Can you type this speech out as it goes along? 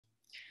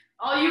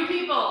All you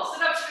people,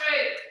 sit up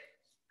straight.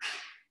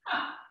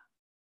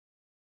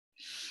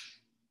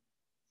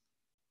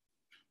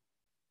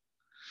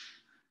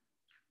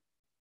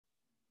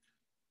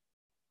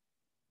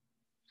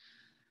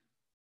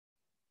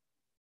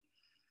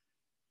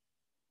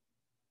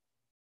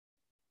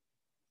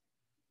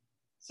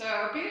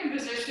 So be in a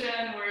position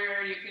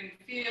where you can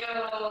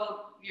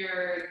feel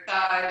your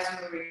thighs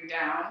moving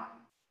down.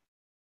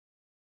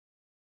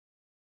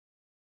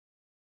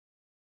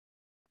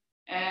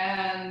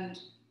 And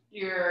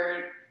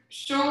your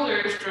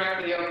shoulders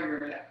directly over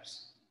your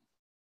hips.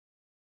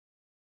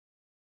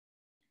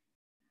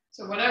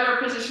 So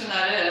whatever position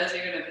that is,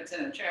 even if it's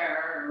in a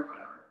chair or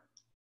whatever,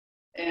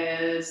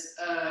 is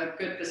a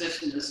good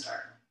position to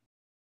start.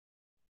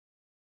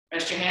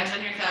 Rest your hands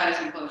on your thighs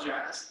and close your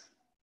eyes.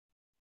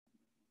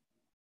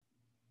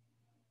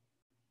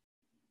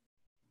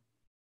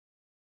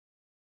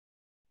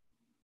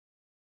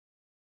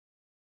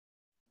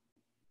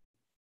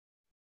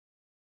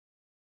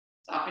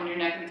 Soften your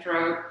neck and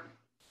throat.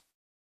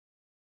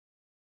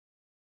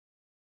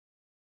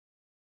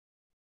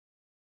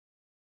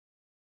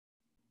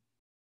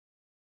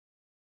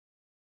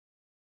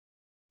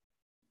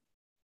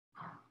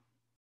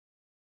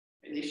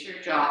 Release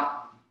your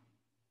jaw.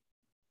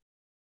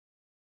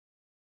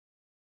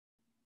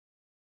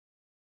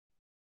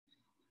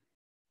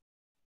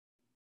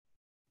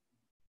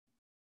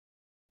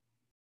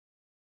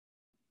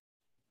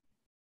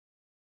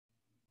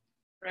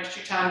 Rest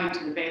your tongue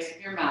into the base of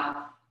your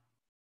mouth.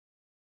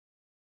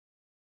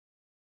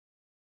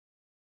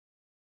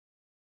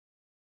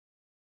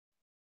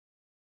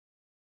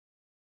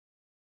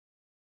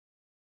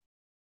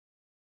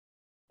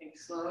 Take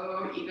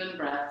slow, even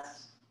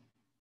breaths.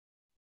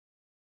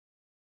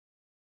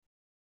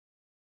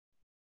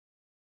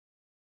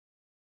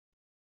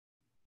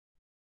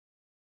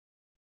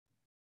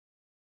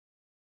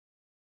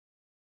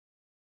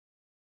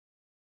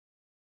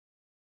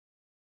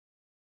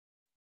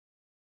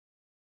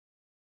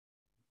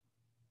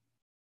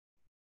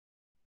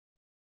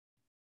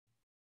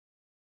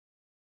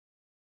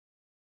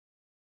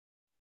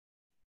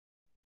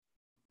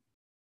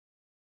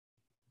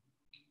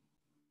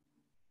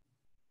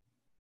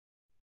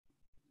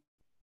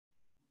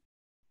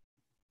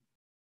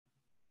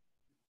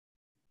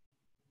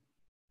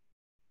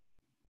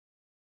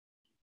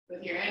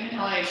 With your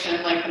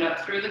inhalation, lengthen up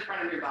through the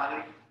front of your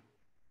body.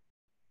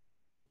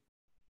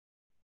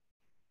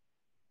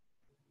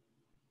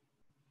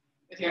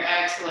 With your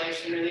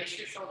exhalation, release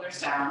your shoulders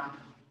down.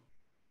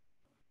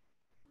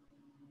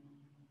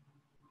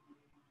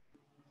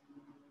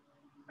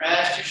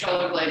 Rest your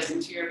shoulder blades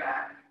into your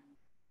back.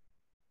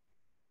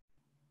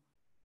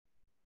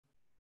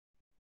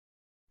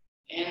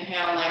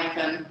 Inhale,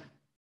 lengthen.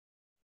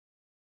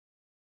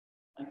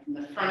 Lengthen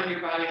the front of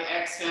your body.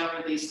 Exhale,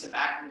 release the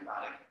back of your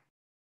body.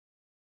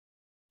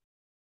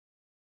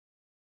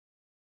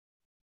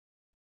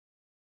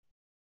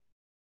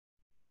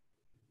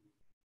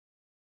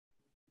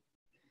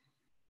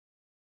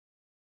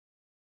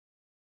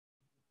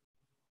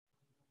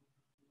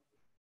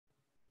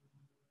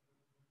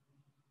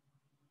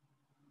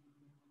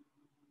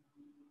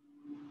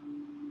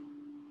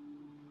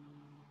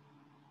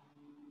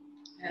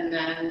 And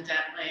then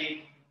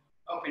gently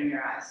open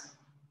your eyes.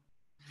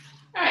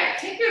 All right,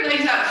 take your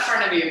legs out in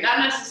front of you, not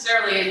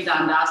necessarily in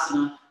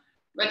Dandasana,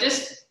 but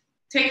just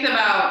take them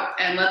out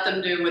and let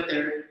them do what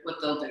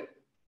they'll do.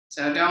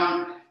 So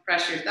don't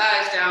press your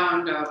thighs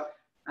down, don't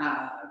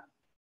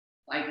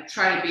like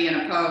try to be in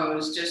a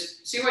pose.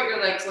 Just see what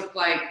your legs look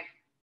like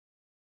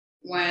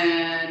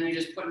when you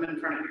just put them in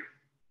front of you.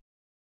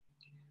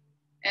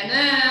 And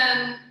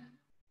then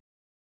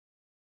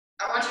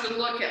I want you to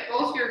look at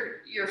both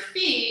your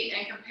feet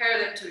and compare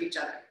them to each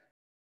other.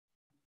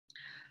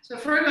 So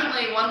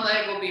frequently, one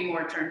leg will be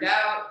more turned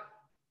out,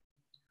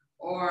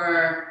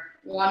 or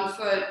one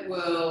foot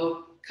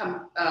will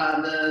come,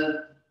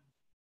 the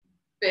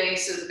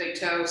base of the big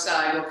toe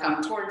side will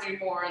come towards you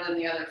more than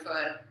the other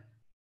foot.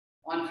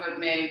 One foot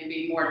may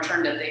be more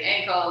turned at the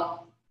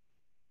ankle.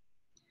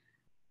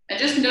 And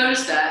just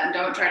notice that and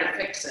don't try to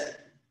fix it.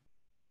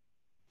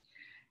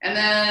 And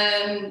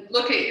then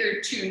look at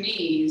your two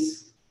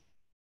knees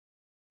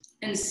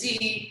and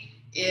see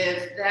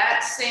if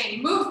that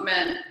same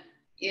movement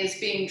is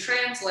being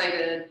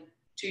translated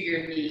to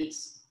your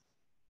knees.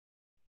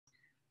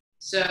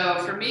 So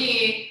for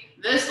me,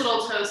 this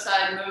little toe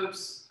side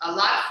moves a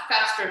lot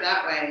faster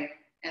that way,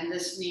 and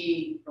this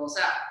knee rolls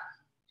out.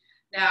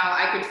 Now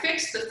I could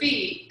fix the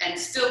feet and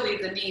still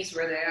leave the knees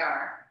where they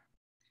are,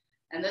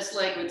 and this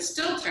leg would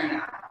still turn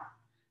out.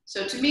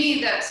 So to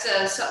me, that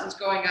says something's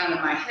going on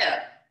in my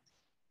hip,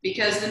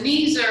 because the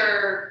knees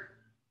are,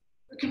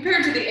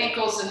 compared to the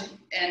ankles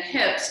and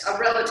hips, a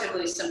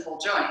relatively simple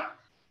joint.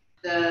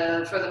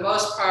 For the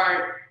most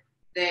part,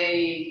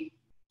 they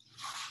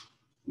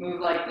move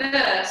like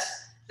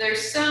this.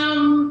 There's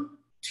some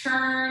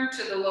turn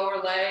to the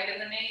lower leg in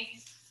the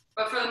knee,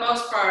 but for the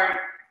most part,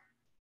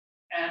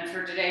 and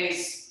for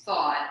today's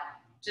thought,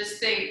 just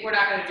think we're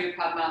not going to do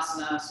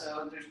Padmasana,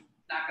 so there's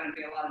not going to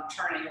be a lot of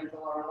turning of the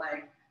lower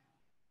leg.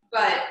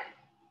 but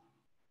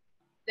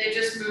they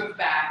just move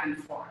back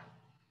and forth.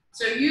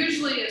 So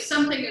usually if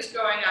something is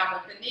going on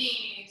with the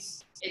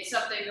knees, it's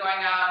something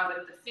going on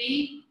with the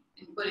feet,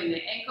 including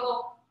the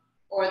ankle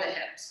or the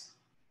hips.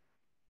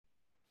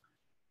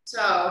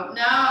 So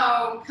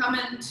now come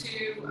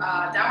into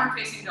downward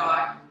facing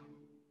dog,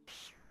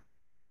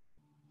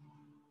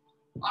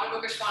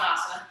 Adho Mukha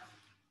Svanasana.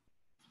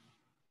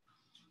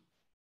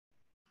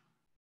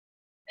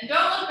 And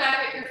don't look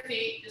back at your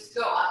feet, just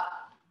go up.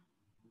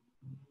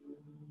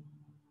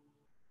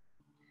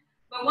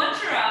 But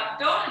once you're up,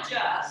 don't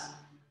adjust.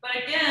 But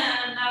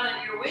again, now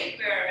that you're weight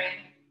bearing,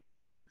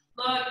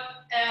 look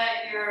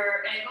at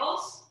your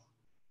ankles,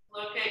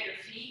 look at your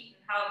feet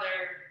and how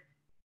they're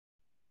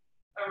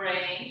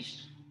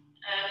arranged.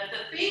 And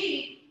if the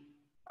feet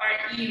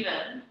are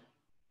even,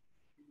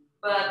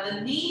 but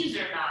the knees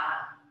are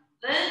not,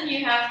 then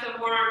you have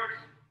to work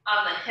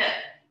on the hip.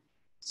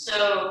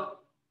 So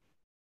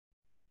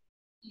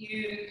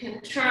you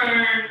can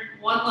turn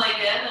one leg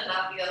in and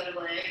not the other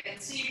leg and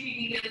see if you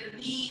can get the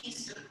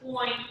knees to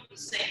point the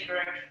same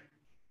direction.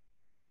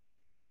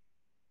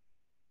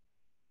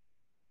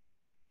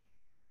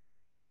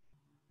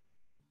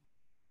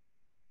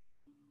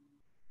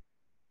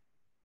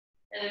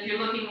 And if you're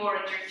looking more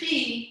at your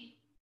feet,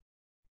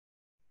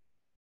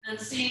 then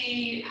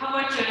see how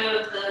much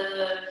of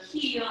the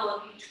heel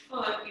of each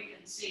foot you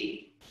can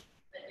see,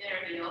 the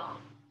inner heel,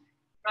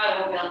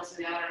 right over down to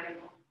the outer heel.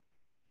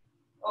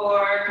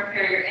 Or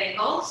compare your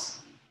ankles.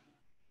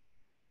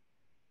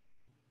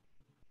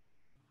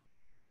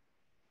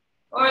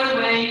 Or the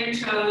way your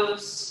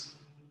toes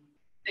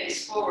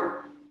face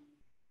forward.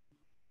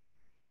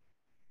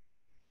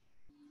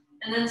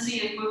 And then see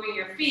if moving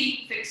your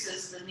feet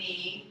fixes the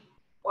knee,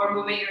 or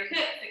moving your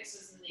hip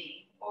fixes the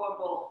knee, or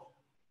both.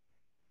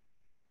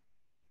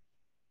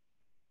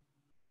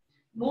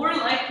 More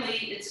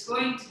likely, it's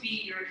going to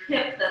be your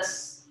hip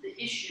that's the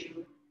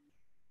issue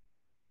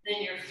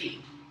than your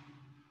feet.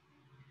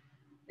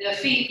 The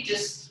feet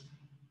just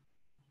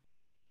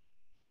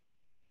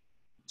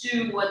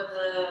do what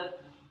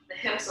the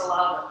hips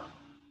allow them.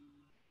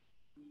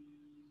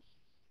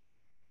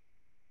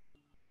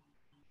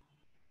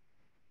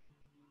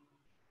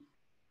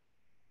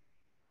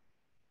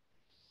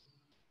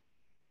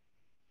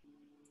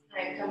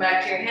 And come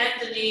back to your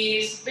hands and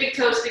knees, big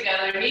toes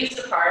together, knees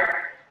apart.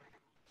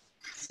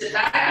 Sit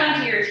back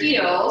onto your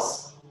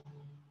heels.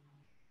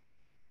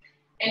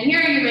 And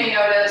here you may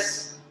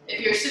notice, if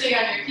you're sitting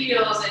on your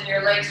heels and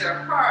your legs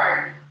are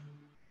apart,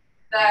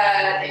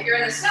 that if you're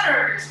in the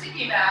center of your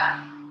sticky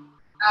mat,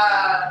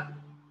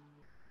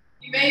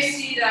 you may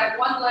see that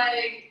one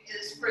leg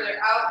is further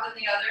out than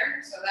the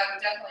other, so that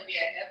would definitely be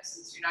a hip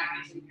since you're not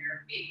using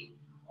your feet.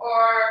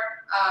 Or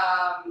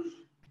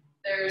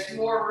there's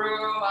more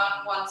room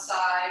on one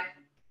side.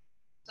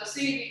 So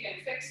see if you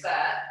can fix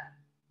that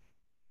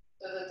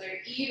so that they're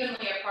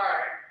evenly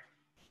apart.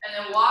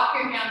 And then walk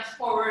your hands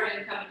forward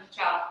and come into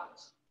child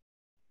pose.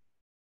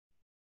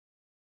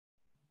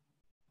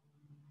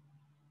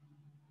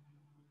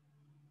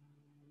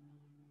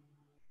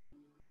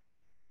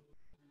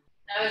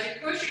 Now as you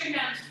push your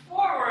hands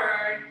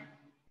forward,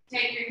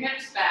 take your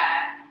hips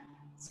back.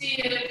 See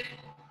if,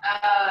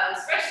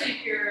 especially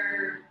if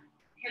your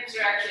hips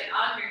are actually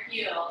on your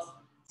heels,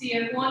 see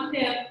if one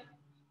hip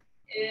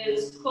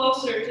is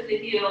closer to the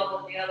heel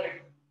than the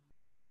other.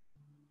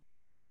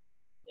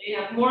 So you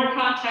have more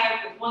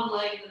contact with one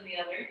leg than the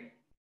other.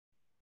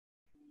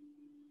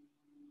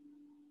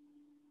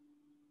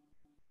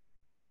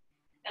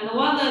 And the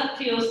one that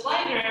feels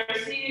lighter,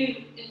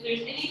 see if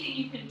there's anything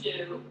you can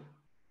do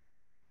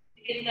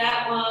to get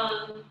that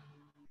one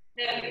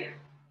heavier.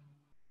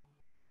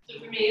 So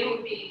for me, it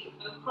would be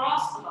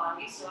across the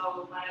body.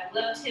 So my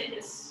left hip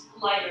is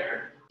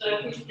lighter. So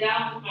I push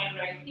down with my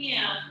right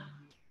hand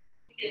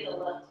to get the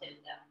left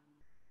hip down.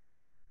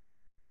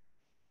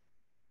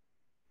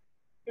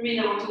 For me,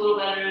 that works a little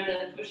better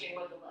than pushing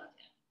with the left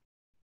hand.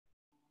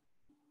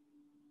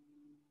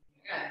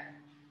 Okay.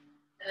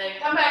 And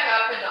then come back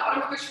up into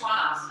Adho Mukha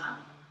Svanasana.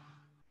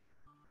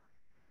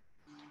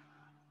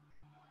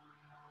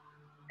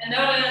 And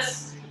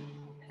notice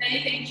if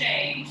anything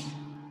changed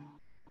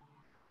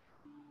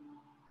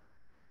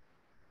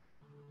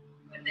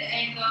with the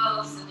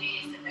ankles, the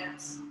knees, the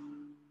hips.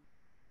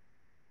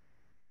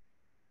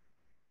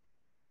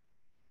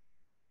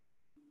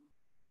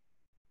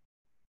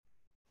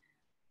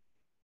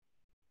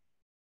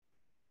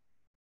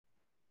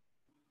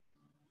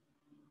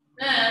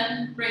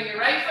 Then bring your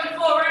right foot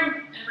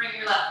forward and bring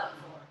your left foot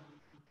forward.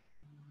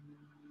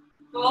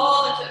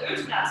 Fold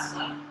into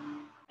Uttanasana.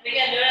 And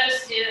again,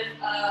 notice if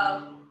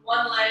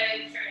one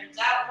leg turns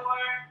out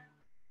more,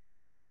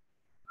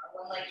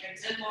 or one leg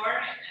turns in more,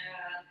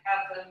 and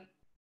have them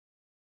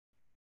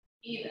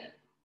even.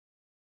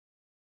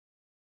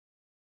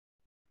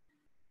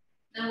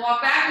 Then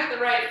walk back with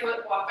the right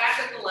foot, walk back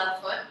with the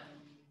left foot.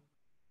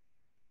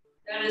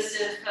 Notice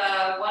if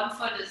one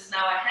foot is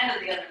now ahead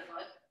of the other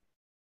foot.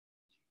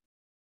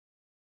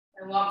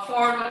 And walk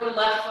forward with the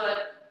left foot,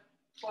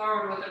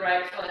 forward with the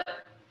right foot.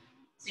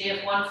 See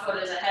if one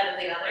foot is ahead of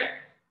the other.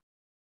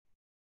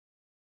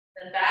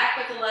 Then back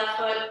with the left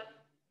foot,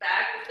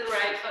 back with the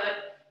right foot.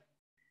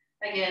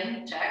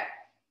 Again, check.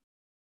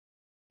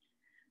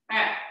 All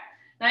right,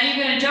 now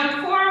you're going to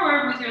jump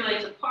forward with your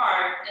legs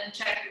apart and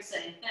check the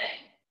same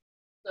thing.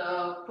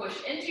 So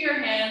push into your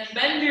hands,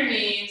 bend your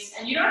knees,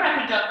 and you don't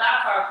have to jump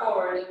that far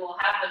forward. It will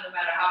happen no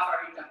matter how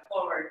far you jump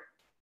forward.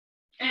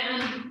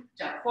 And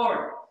jump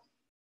forward.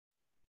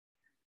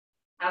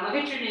 Now look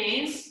at your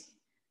knees.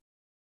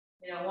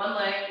 You know, one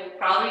leg will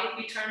probably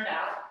be turned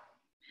out.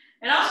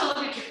 And also look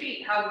at your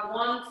feet, how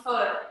one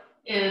foot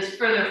is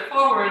further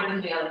forward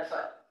than the other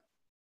foot.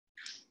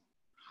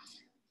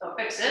 So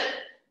fix it.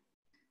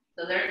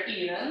 So they're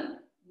even.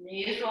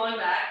 Knees rolling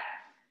back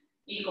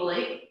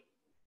equally.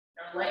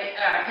 Or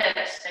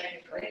hips,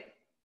 technically.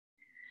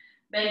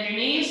 Bend your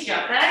knees,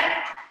 jump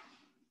back.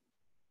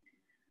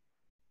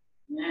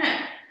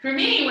 Yeah. For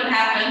me, what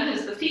happened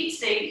is the feet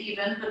stayed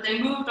even, but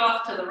they moved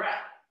off to the right.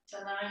 So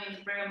now I need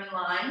to bring them in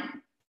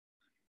line.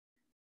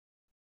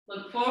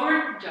 Look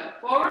forward,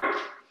 jump forward.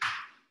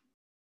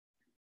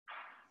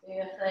 See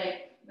if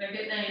they're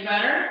getting any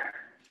better.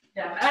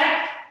 Jump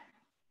back.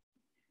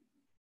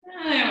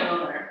 And a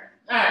little better.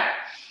 All right.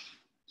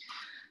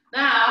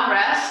 Now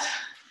rest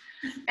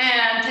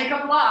and take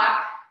a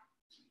block,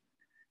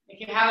 if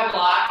you have a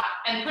block,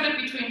 and put it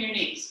between your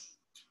knees.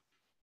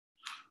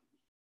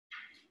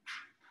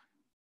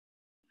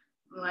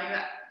 Like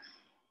that.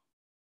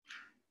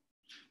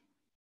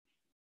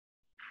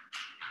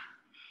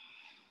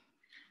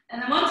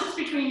 And then once it's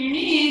between your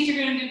knees,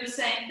 you're going to do the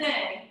same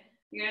thing.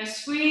 You're going to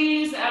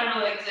squeeze the outer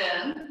legs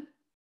in.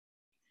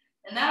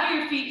 And now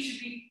your feet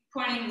should be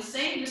pointing the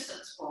same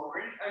distance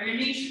forward, or your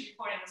knees should be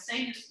pointing the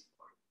same distance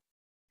forward.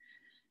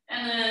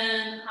 And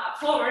then hop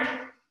forward.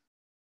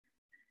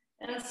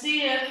 And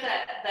see if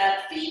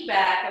that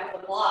feedback of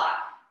the block,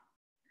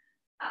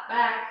 hop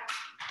back,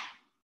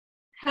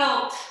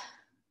 helped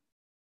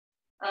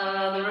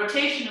the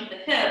rotation of the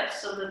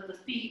hips so that the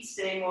feet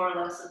stay more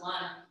or less in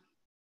line.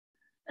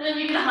 And then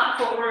you can hop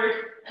forward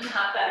and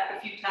hop back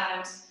a few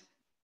times.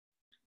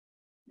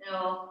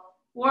 It'll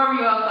warm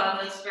you up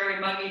on this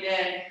very muggy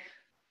day.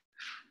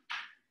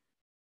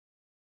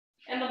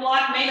 And the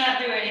block may not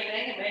do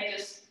anything. It may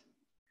just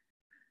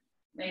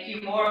make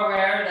you more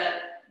aware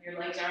that your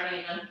legs aren't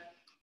even.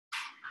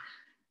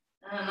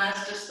 And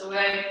that's just the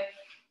way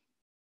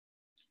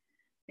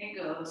it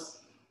goes.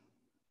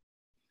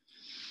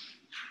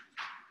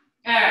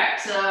 All right,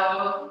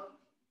 so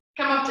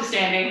come up to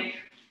standing.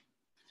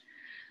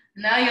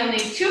 Now you'll need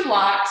 2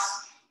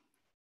 blocks.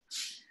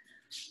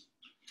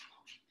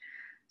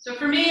 So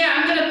for me,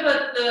 I'm going to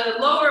put the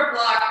lower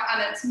block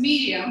on its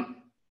medium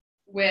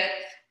width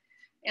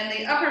and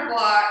the upper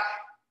block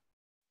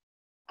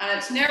on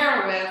its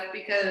narrow width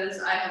because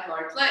I have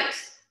large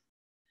legs.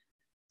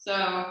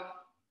 So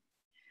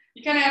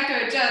you kind of have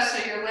to adjust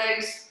so your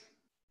legs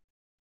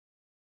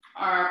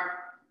are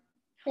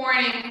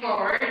pointing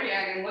forward.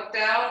 Yeah, you can look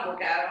down,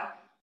 look at them.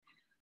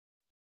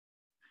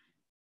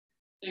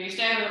 So you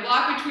stand with a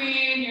block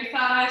between your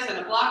thighs and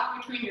a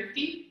block between your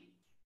feet.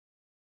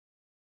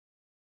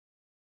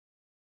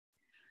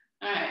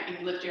 All right, you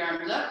can lift your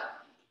arms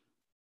up.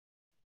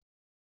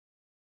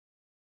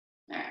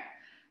 All right.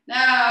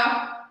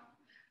 Now,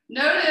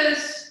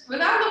 notice,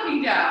 without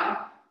looking down,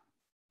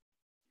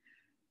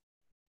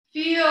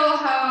 feel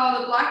how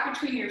the block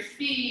between your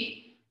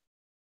feet,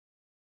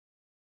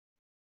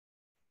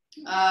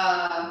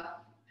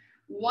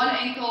 one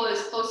ankle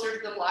is closer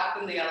to the block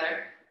than the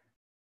other.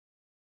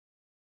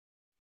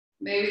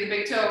 Maybe the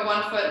big toe of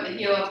one foot and the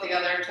heel of the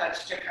other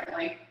touch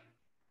differently.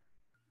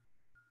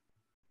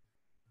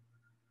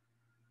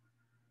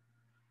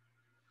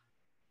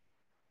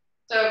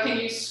 So can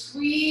you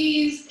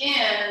squeeze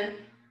in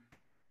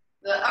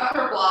the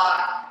upper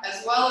block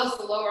as well as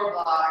the lower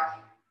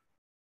block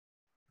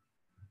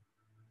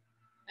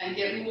and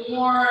get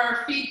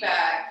more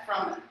feedback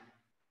from it?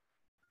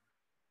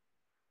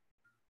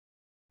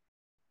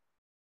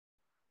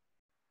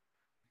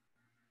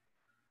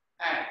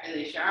 All right,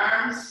 release your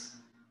arms.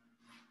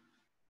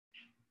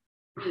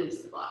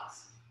 Release the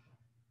blocks.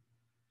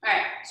 All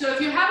right, so if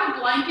you have a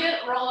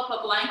blanket, roll up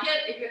a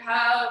blanket. If you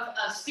have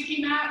a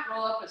sticky mat,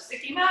 roll up a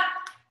sticky mat.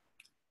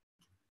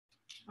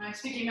 My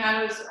sticky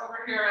mat is over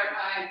here at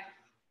my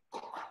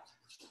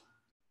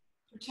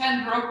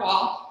pretend rope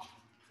wall.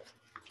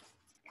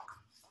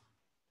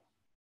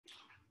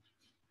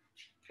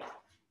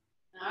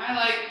 Now, I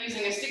like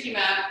using a sticky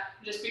mat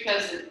just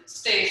because it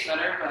stays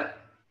better, but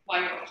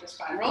blanket will just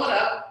fine. Roll it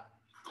up.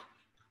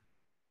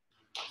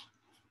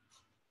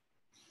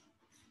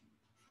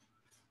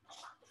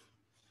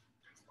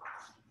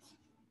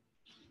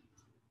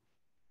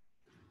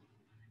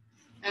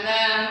 And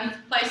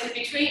then place it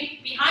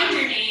behind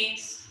your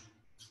knees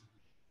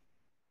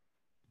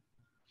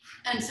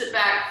and sit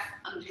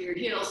back onto your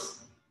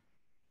heels.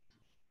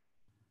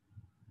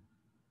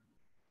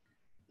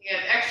 You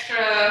get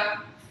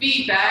extra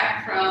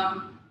feedback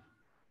from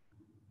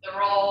the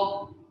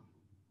rolled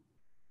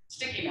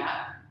sticky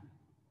mat.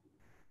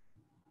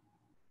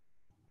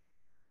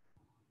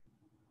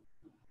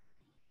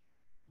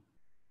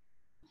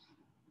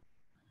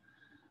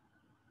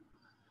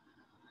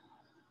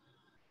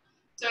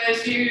 So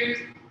as you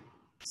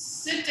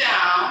sit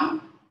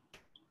down,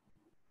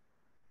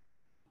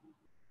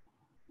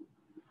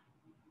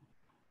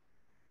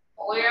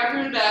 pull your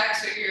arms back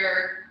so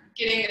you're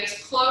getting as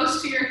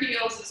close to your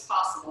heels as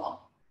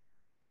possible.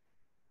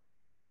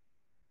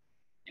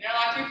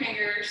 Interlock your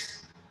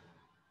fingers,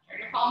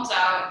 turn your palms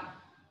out,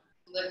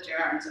 lift your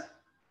arms up.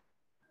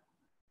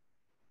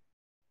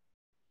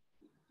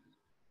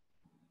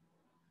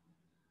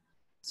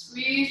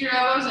 Squeeze your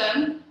elbows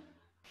in.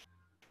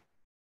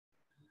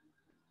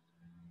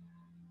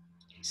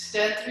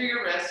 Extend through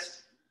your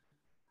wrist.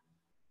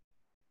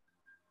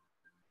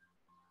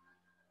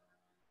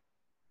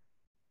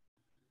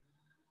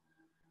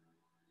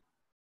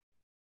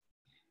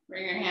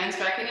 Bring your hands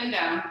back in and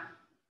down.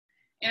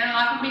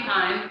 Interlock them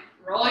behind.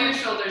 Roll your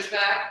shoulders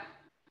back.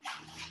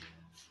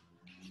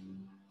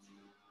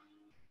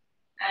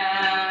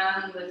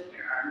 And lift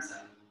your arms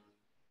up.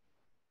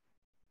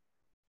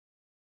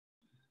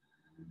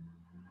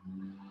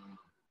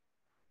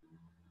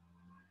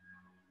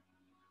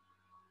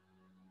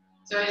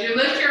 So as you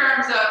lift your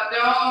arms up,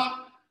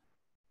 don't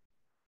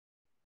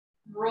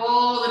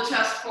roll the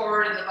chest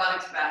forward and the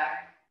buttocks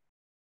back.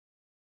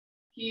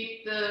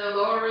 Keep the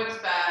lower ribs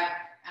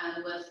back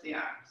and lift the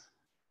arms.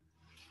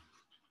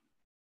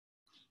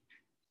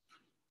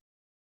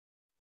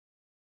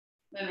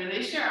 Then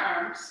release your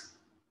arms.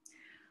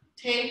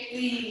 Take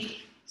the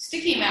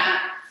sticky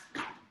mat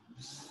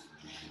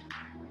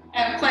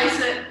and place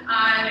it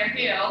on your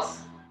heels.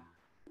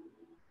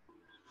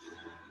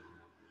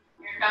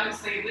 Here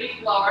comes the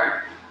leaf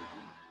blower.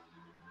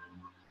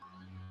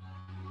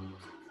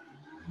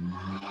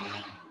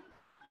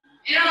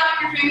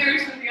 Interlock your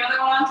fingers with the other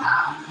one on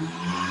top.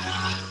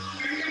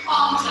 Turn your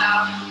palms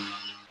out.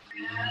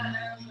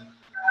 And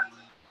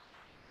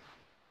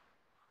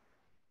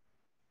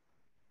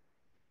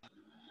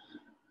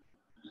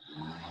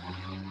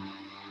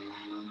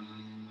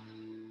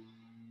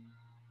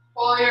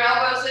pull your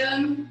elbows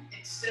in,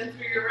 extend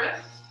through your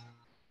wrists.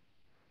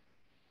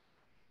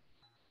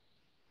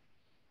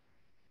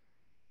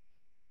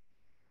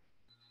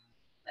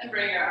 And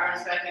bring your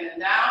arms back in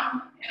and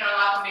down.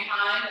 Interlock them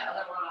behind, the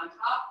other one on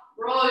top.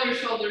 Roll your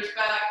shoulders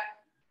back.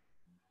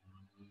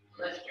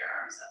 Lift your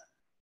arms up.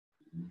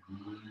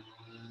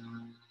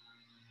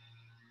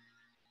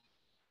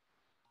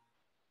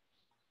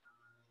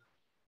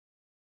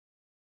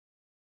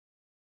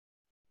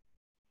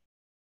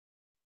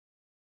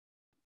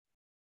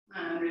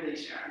 And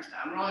release your arms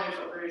down. Roll your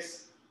shoulders.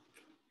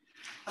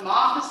 Come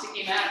off the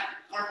sticky mat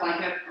or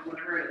blanket or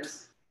whatever it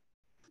is.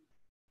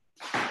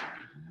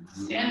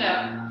 Stand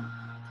up.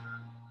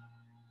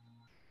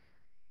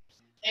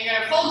 And you're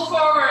going to fold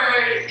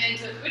forward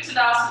into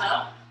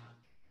Uttanasana.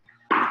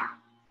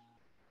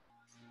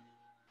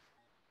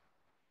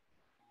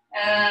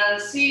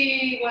 And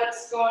see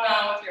what's going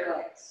on with your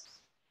legs.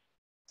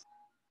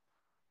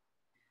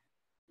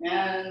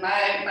 And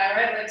my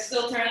right leg's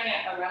still turning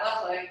out, or my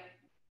left leg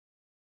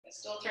is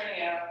still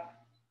turning out.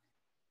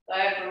 So I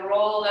have to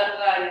roll that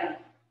thigh in.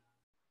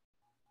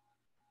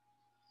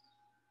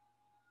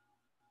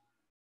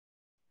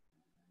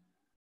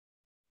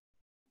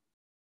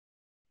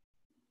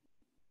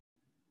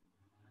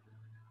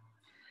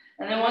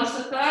 And then once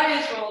the thigh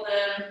is rolled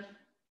in,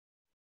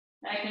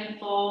 I can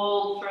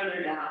fold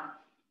further down.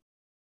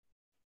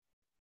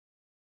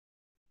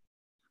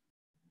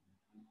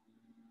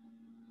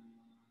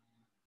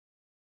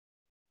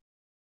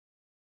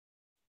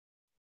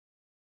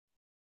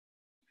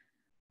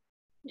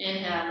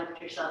 Inhale,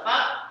 lift yourself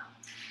up.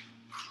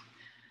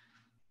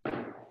 Go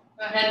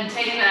ahead and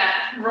take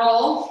that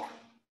roll.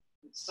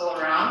 It's still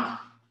around.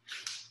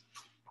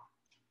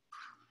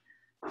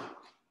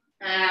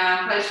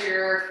 And place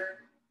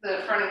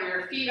the front of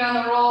your feet on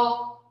the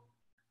roll.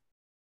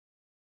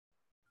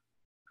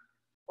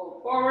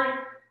 Fold forward.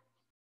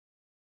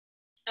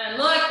 And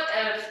look,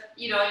 if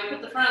you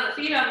put the front of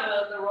the feet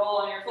on the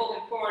roll and you're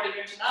folding forward in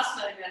your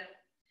Uttanasana again,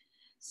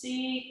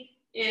 see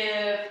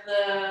if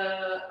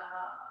the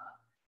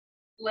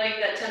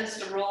leg that tends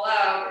to roll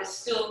out is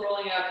still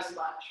rolling out as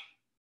much.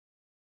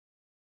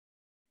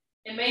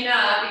 It may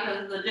not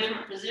because of the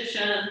different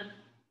position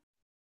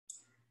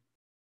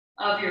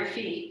of your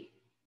feet.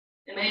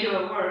 It may do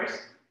it worse.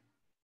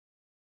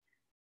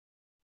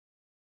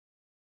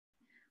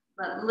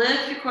 But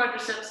lift your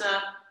quadriceps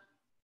up.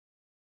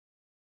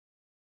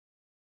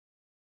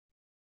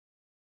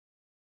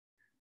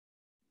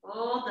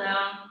 Pull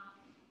down.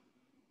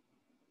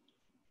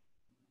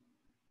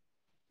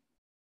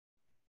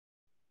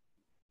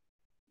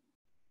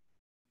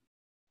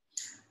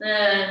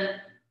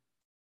 Then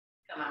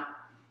come on.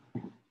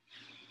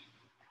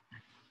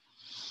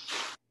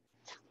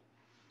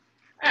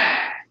 All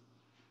right.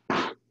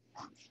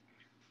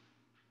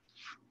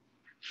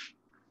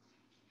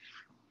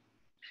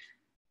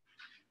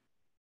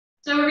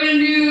 So we're going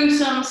to do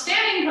some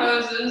standing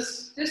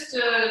poses, just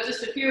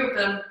a few of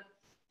them.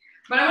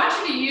 But I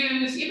want you to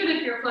use, even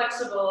if you're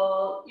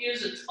flexible,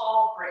 use a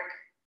tall brick.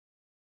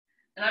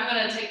 And I'm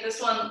going to take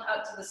this one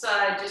out to the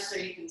side just so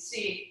you can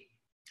see.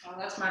 Oh,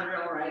 that's my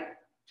real right.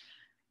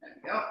 There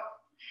we go.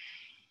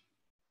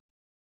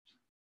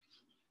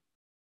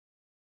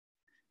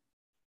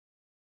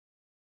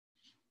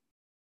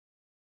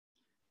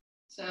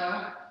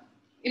 So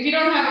if you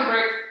don't have a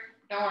break,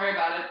 don't worry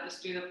about it.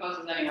 Just do the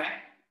poses anyway.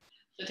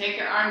 So take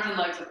your arms and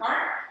legs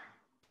apart.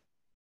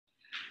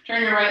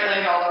 Turn your right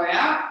leg all the way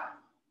out.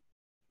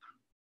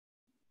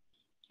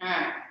 All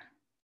right.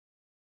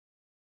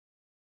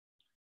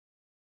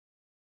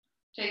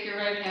 Take your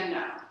right hand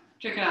down.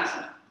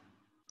 Trikonasana.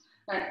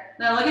 All right.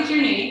 Now look at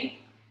your knee.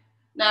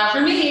 Now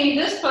for me,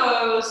 this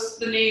pose,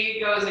 the knee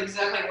goes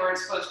exactly where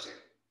it's supposed to.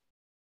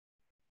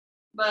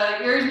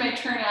 But yours may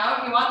turn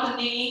out, you want the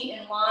knee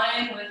in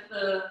line with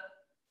the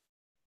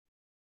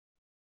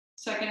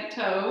second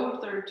toe,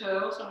 third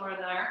toe, somewhere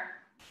there.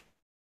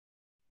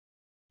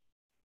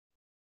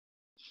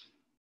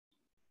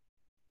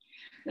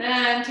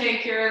 Then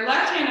take your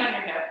left hand on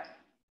your hip.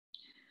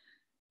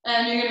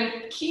 And you're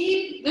going to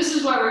keep, this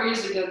is why we're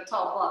using a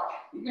tall block.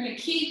 You're going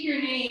to keep your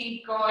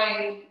knee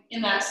going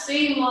in that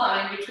same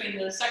line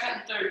between the second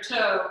and third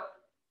toe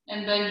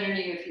and bend your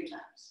knee a few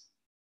times.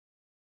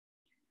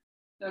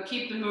 So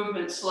keep the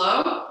movement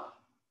slow.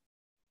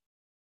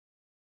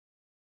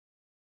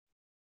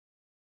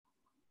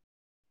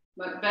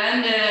 But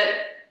bend it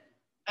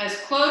as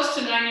close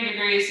to 90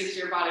 degrees as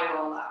your body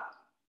will allow,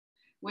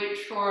 which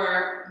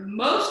for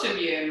most of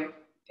you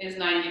is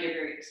 90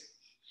 degrees.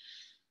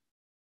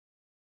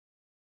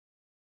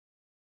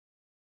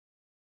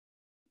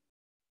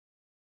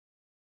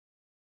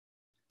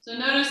 So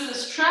notice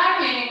this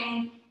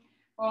tracking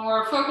when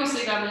we're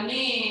focusing on the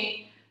knee,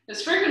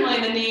 because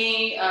frequently the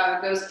knee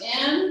goes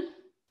in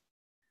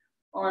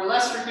or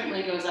less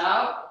frequently goes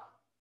out.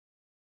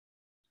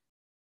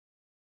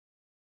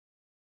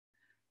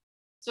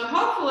 So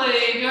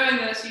hopefully doing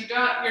this,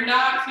 you're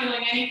not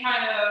feeling any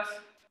kind of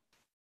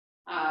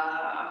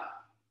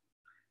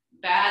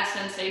bad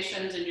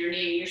sensations in your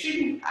knee. You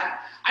shouldn't,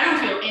 I don't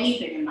feel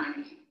anything in my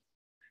knee,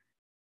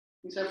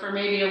 except for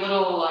maybe a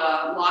little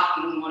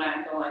locking when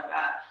I go like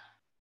that.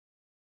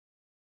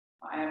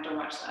 I have to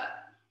watch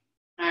that.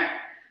 All right,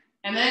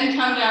 and then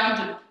come down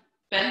to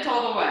bent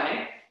all the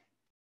way.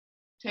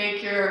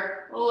 Take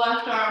your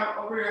left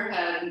arm over your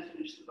head and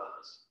finish the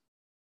pose.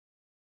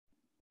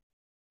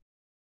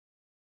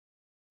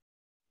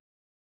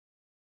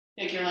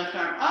 Take your left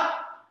arm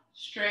up,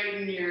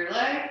 straighten your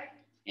leg,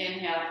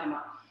 inhale, come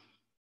up.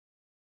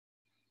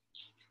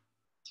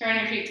 Turn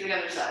your feet to the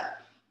other side.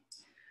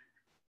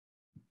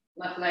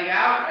 Left leg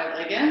out, right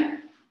leg in.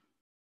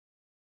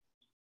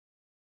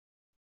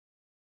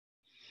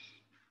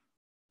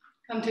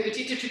 Come to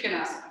Utthita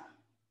Trikonasana.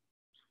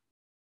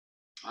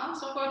 Well,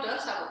 so far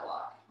does have a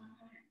block.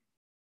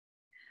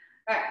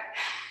 All right.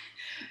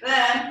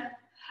 Then,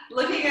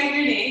 looking at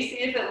your knee, see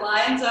if it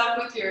lines up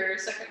with your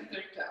second and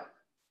third toe.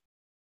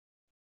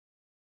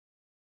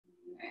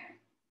 Okay.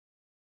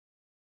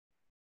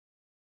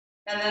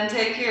 And then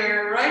take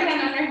your right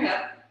hand on your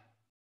hip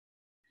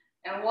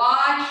and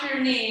watch your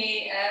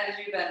knee as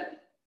you bend it.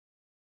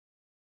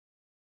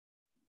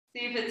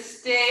 See if it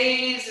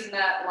stays in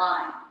that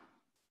line.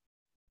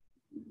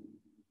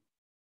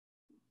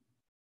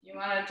 You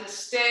want it to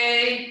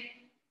stay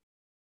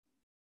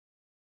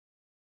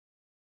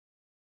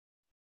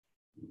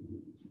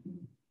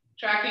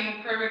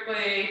tracking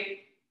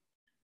perfectly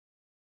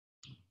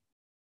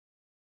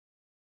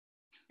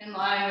in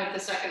line with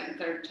the second and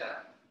third toe.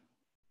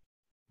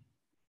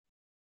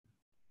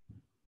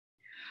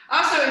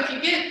 Also, if you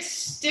get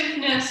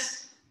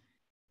stiffness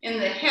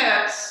in the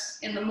hips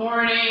in the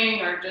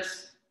morning or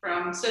just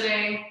from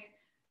sitting,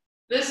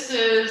 this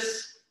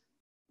is,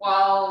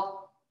 while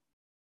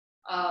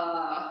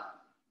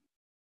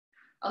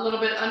a little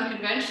bit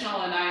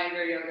unconventional in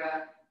Iyengar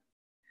yoga,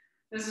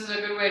 this is a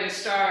good way to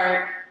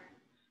start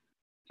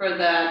for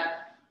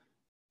that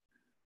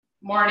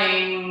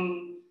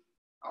morning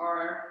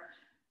or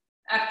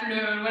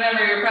afternoon,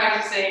 whenever you're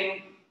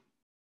practicing,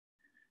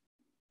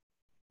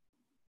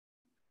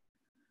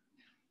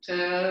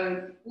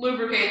 to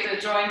lubricate the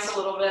joints a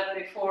little bit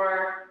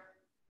before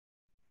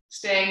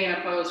staying in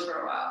a pose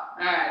for a while.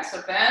 All right,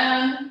 so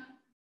bend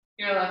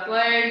your left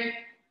leg,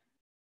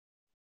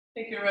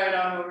 take your right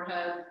arm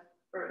overhead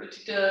for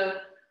Utthita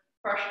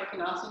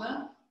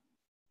Trikonasana.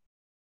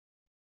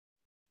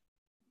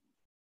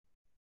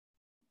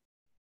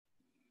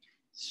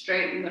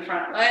 Straighten the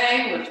front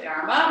leg, lift the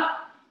arm up,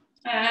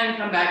 and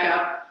come back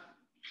up.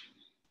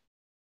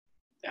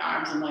 The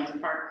arms and legs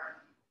apart.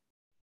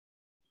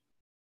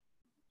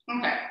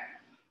 Okay.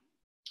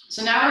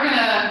 So now we're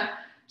gonna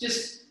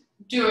just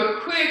do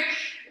a quick,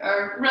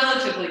 or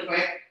relatively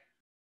quick,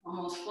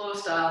 almost flow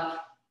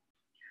style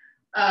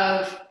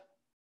of,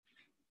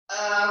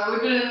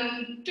 we've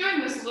been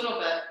doing this a little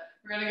bit.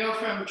 We're gonna go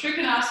from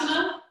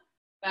Trikonasana,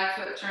 back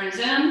foot turns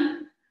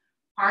in,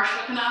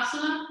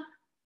 Parshvakonasana,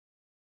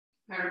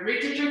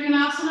 Rita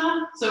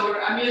Trikonasana. So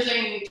I'm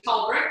using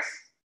tall bricks.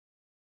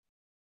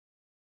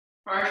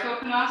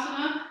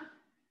 Parshvakonasana,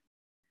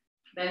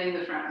 bending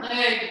the front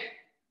leg,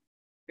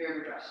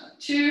 Virabhadrasana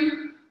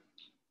 2,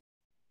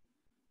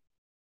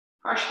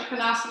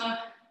 Parshvakonasana,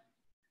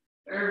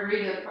 or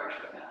Rita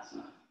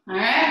Parshvakonasana. All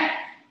right?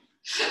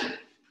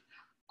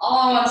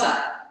 All on one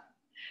side.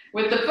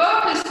 With the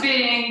focus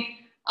being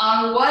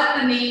on what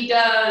the knee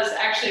does,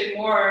 actually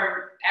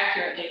more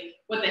accurately,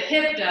 what the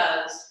hip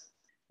does,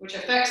 which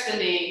affects the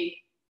knee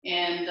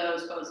in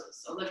those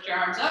poses. So lift your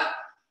arms up.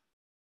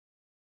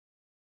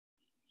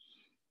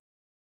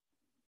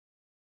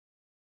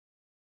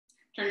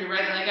 Turn your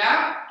right leg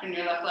out, turn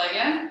your left leg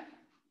in.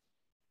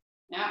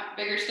 Yeah,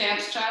 bigger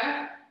stance,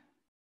 Chaya.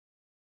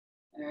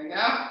 There we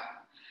go.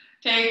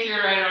 Take your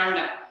right arm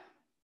down.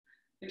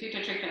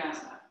 Utthita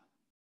Trikonasana.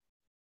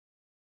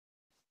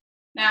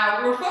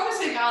 Now we're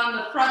focusing on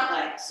the front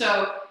leg.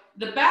 So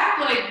the back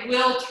leg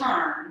will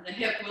turn, the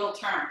hip will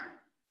turn.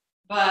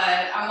 But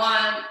I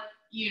want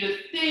you to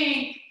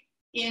think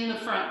in the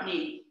front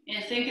knee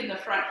and think in the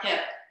front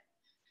hip.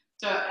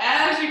 So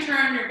as you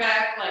turn your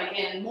back leg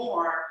in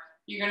more,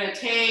 you're going to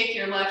take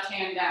your left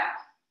hand down.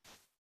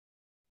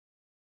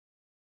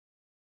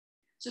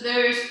 So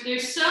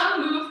there's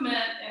some movement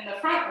in the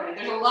front leg.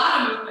 There's a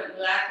lot of movement in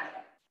the back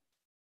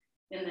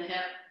leg, in the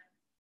hip,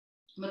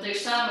 but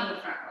there's some in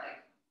the front leg.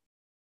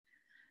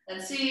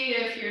 And see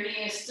if your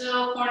knee is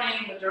still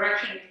pointing the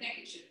direction you think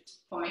it should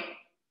point.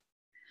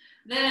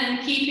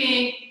 Then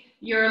keeping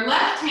your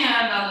left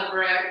hand on the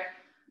brick,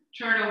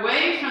 turn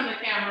away from the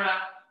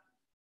camera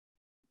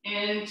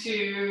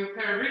into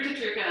Parivrtta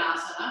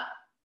Trikonasana.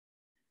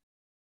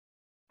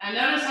 And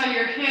notice how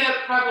your hip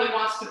probably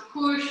wants to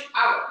push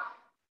out.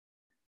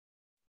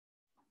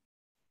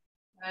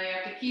 Now you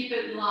have to keep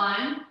it in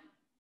line.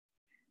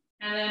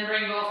 And then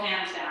bring both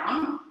hands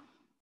down.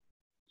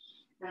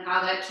 And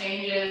how that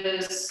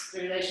changes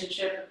the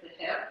relationship of the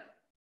hip.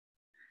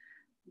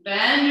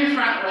 Bend your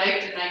front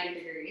leg to 90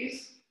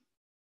 degrees.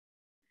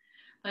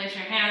 Place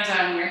your hands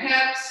on your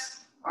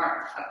hips,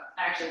 or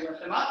actually lift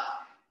them up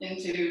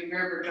into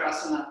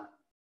Virabhadrasana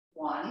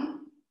 1.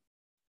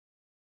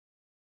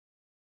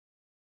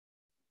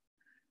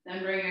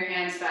 Then bring your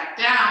hands back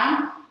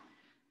down.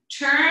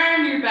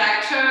 Turn your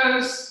back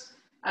toes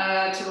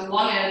to the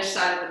long edge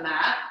side of the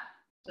mat,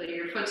 so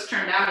your foot's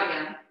turned out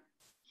again.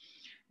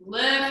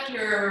 Lift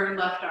your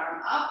left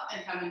arm up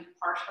and come into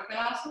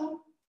Parshvakonasana.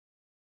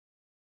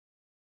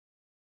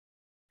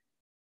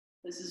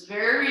 This is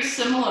very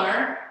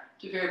similar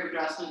to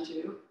Virabhadrasana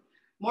 2,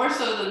 more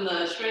so than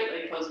the straight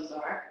leg poses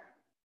are.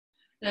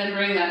 Then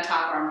bring that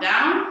top arm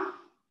down.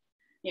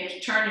 You have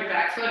to turn your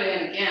back foot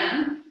in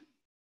again.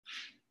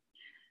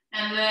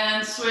 And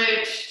then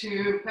switch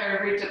to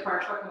Parivrtta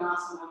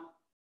Parshvakonasana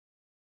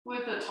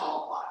with a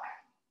tall block.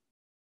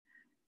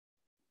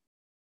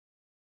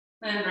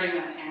 Then bring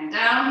that hand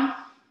down.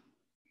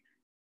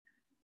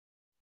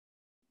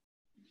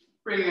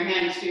 Bring your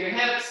hands to your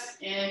hips.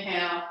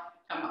 Inhale,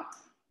 come up.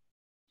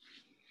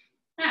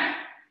 All right,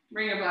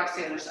 bring your blocks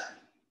to the other side.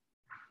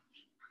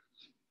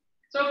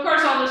 So of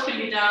course all this can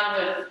be done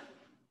with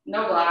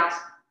no blocks,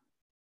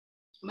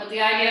 but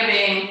the idea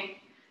being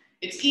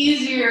it's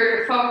easier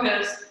to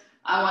focus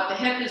on what the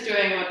hip is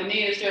doing, what the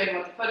knee is doing,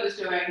 what the foot is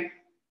doing,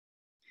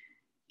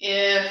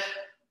 if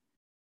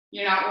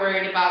you're not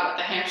worried about what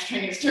the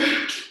hamstring is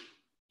doing.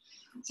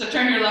 So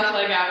turn your left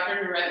leg out,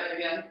 turn your right leg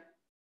in.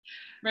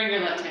 Bring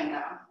your left hand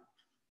down.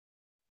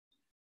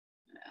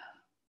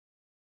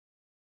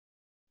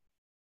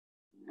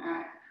 Yeah. All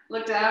right,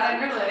 look down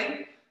at your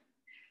leg.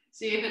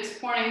 See if it's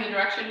pointing the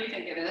direction you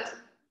think it is.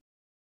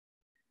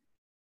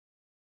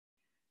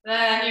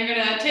 Then you're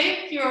gonna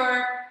take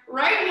your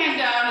right hand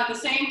down at the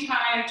same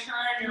time,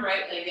 turn your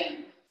right leg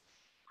in.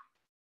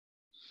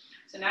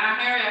 So now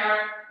here we are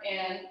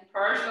in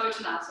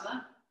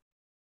Parshvottanasana.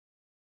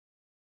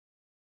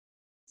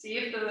 See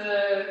if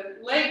the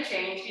leg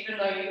changed, even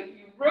though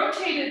you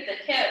rotated the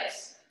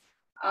hips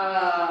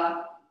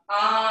on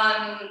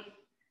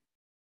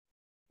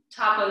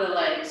top of the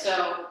leg.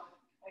 So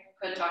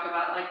I could talk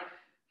about like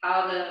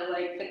how the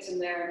leg fits in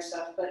there and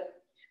stuff,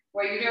 but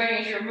what you're doing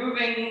is you're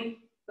moving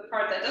the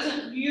part that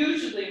doesn't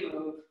usually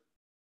move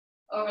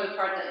over the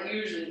part that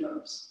usually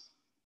moves.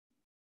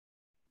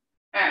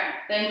 All right,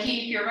 then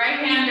keep your right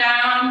hand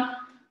down,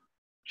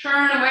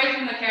 turn away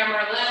from the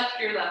camera, lift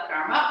your left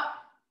arm up.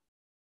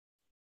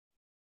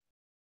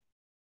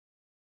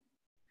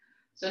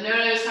 So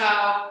notice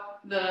how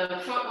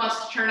the foot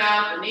wants to turn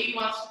out, the knee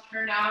wants to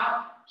turn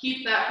out.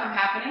 Keep that from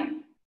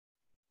happening.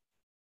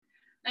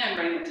 And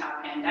bring the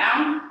top hand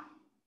down.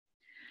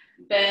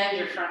 Bend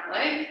your front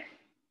leg.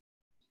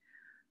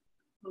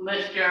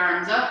 Lift your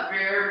arms up,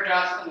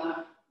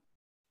 Virabhadrasana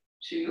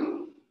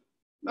 2.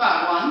 Well, 1,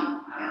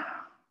 I don't know.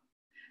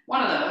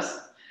 One of those.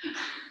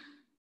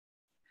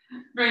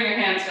 Bring your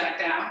hands back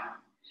down.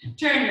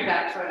 Turn your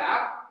back foot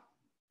out.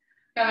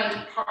 Come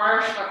into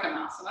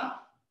Parshvakonasana.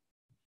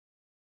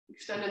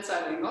 Extended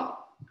side angle.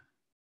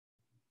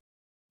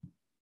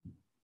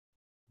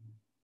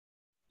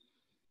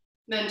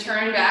 Then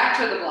turn back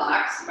to the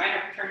blocks. You might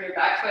have to turn your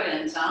back foot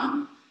in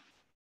some,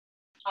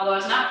 although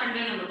it's not turned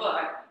in the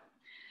book.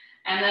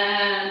 And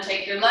then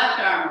take your left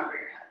arm over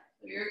your head.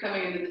 So you're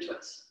coming into the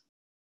twist.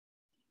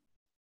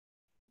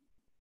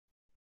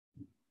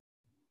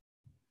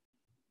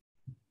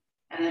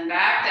 And then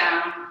back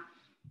down,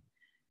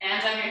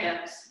 hands on your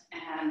hips,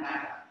 and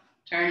back up.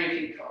 Turn your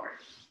feet forward.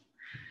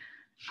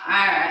 All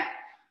right.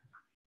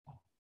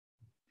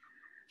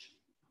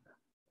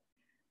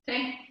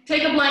 Okay,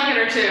 take a blanket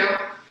or two.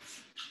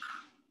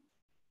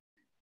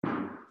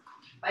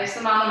 Place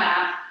them on the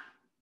mat.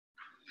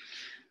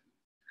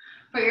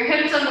 Put your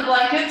hips on the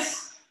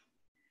blankets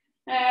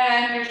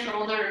and your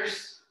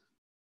shoulders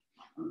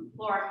on the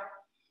floor.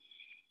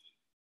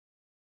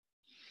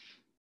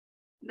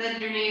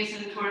 Bend your knees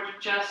in towards your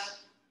chest.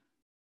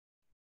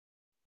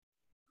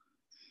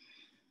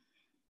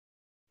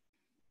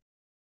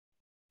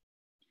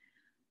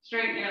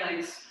 Straighten your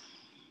legs.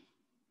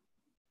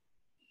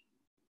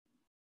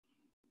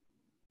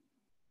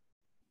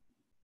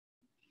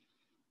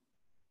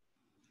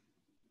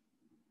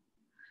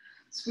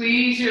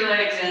 Squeeze your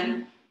legs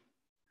in.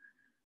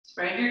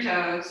 Spread your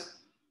toes.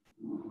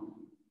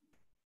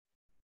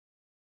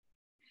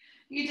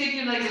 You can take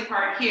your legs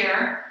apart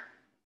here.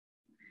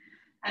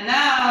 And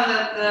now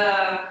that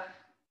the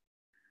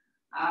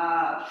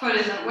foot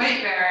isn't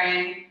weight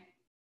bearing,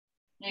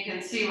 you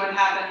can see what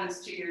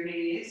happens to your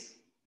knees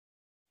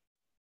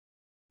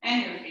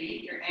and your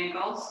feet, your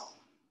ankles.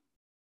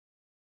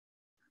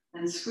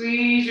 And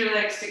squeeze your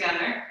legs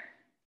together.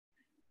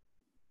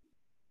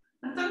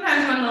 And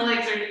sometimes when the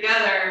legs are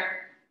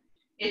together,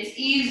 it's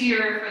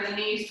easier for the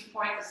knees to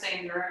point the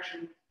same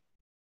direction.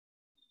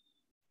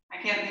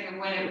 I can't think of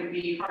when it would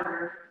be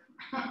harder.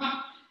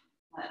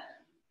 But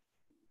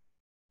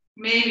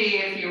maybe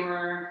if you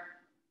were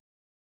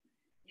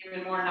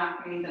even more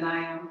knock-kneed than I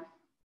am,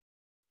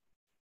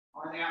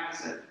 or the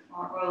opposite,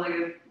 or bow-legged,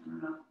 I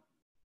don't know.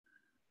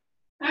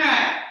 All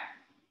right.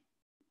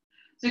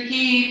 So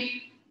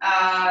keep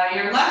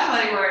your left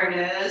leg where it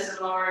is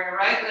and lower your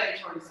right leg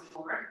towards the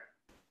floor.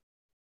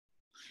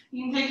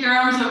 You can take your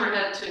arms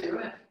overhead too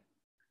if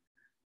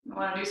you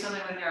want to do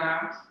something with your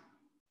arms.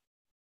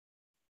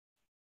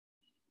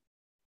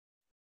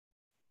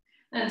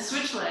 Then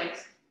switch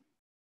legs.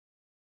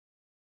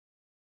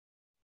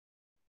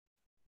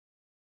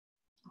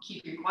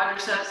 Keep your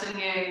quadriceps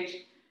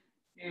engaged,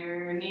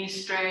 your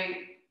knees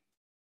straight.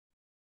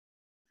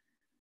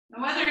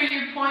 And whether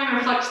you point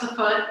or flex the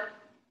foot,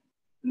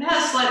 it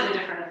has slightly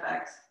different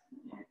effects.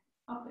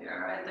 Oh, you're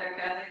right there,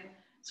 Kathy.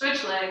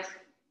 Switch legs.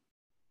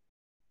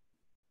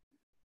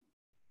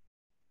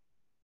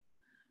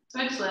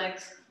 Switch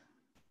legs.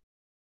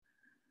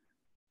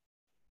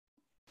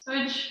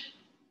 Switch.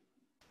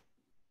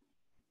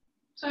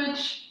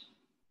 Switch.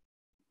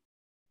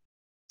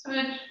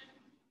 Switch.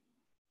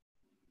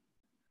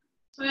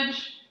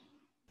 Switch.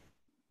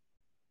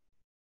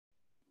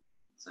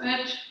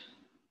 Switch.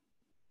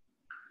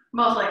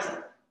 Both legs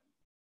up.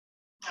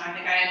 I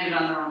think I ended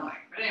on the wrong leg,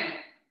 but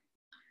anyway,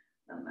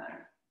 doesn't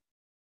matter.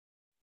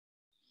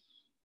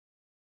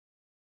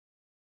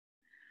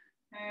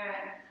 All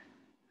right.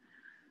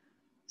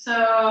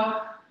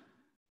 So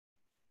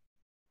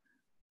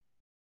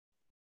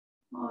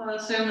we'll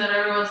assume that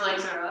everyone's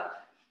legs are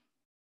up.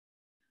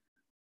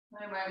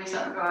 There might be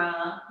something going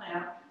on.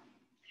 Yeah.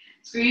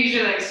 Squeeze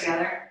your legs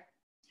together.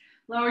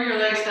 Lower your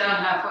legs down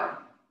halfway.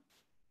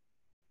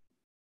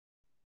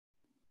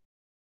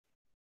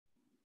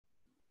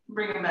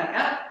 Bring them back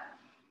up.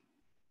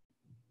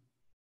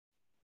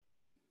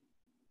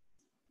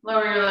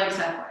 Lower your legs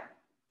halfway.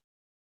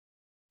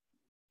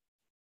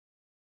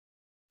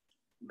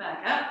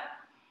 Back up.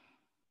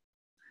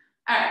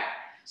 All right.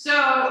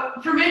 So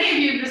for many of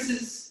you, this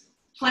is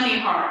plenty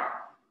hard.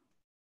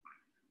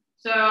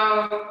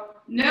 So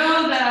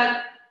know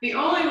that the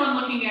only one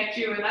looking at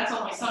you, and that's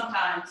only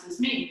sometimes, is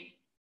me.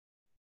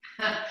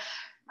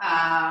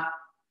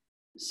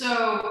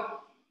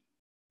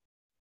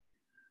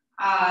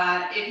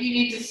 If you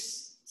need to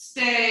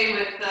stay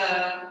with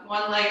the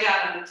one leg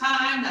down at a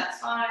time, that's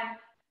fine.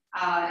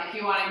 If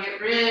you want to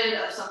get rid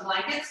of some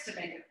blankets to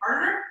make it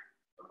harder,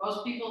 for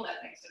most people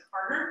that makes it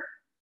harder,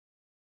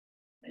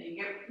 then you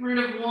get rid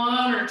of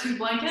one or two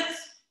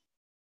blankets.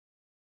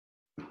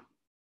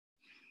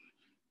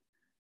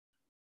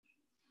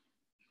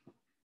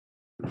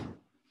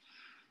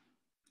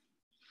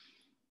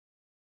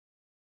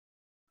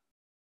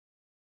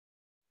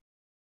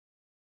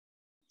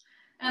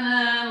 And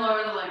then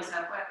lower the legs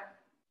halfway.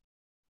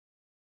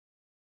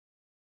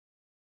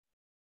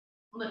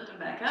 Lift them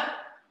back up.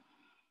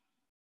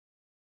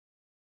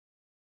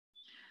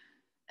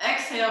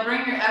 Exhale,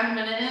 bring your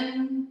abdomen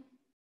in.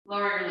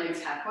 Lower your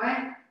legs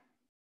halfway.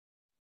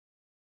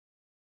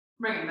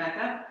 Bring them back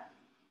up.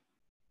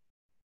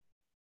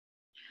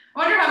 I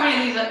wonder how many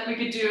of these that we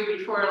could do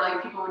before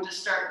like people would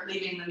just start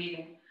leaving the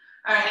meeting.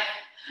 All right,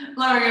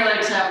 lower your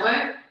legs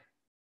halfway.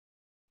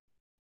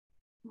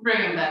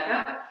 Bring them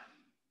back up.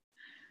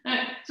 All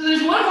right, so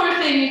there's one more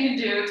thing you can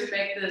do to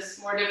make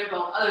this more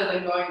difficult other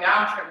than going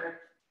down further.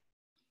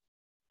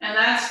 And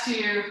that's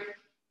to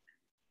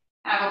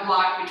have a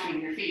block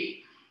between your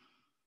feet.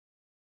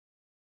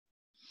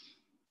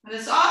 And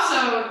it's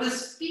also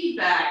this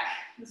feedback.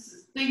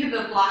 Think of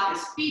the block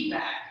as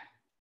feedback.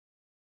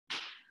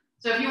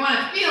 So if you want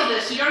to feel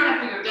this, you don't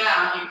have to go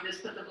down. You can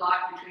just put the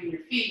block between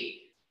your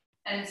feet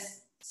and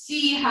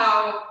see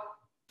how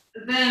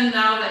then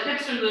now the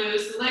hips are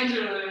loose, the legs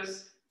are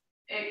loose,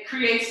 it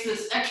creates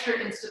this extra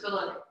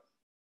instability.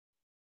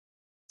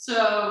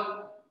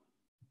 So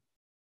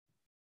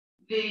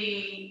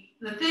The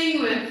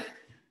thing with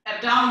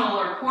abdominal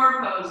or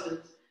core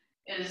poses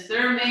is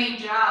their main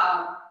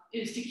job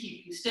is to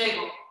keep you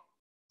stable.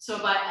 So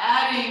by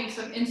adding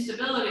some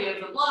instability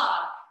of the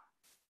block,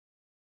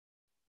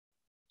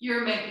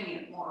 you're making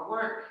it more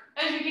work.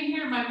 As you can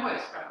hear my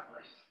voice probably.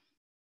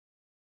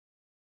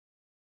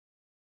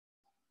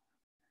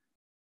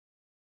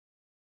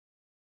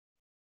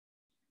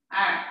 All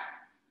right,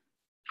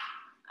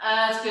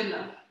 that's good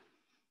enough.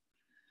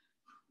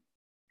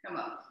 Come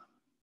on.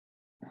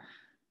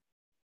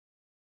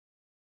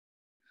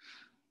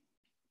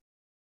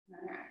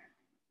 All right.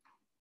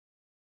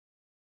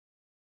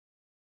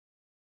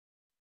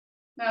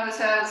 Now this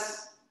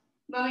has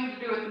nothing to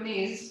do with the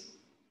knees,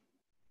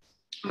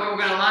 but we're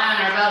going to lie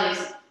on our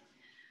bellies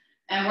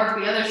and work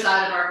the other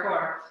side of our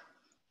core.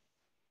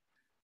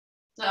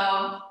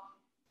 So,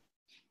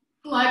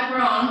 lie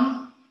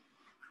prone,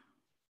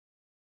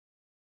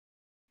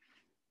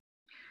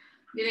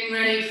 getting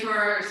ready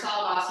for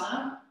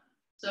Salavasana.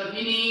 So if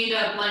you need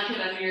a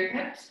blanket under your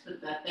hips,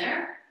 put that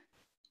there.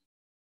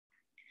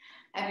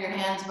 Have your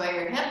hands by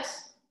your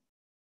hips.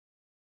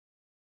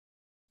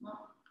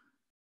 Well,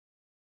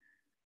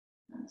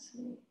 let's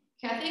see.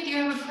 Kathy, do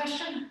you have a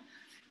question?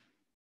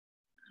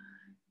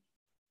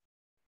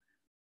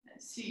 I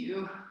see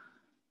you.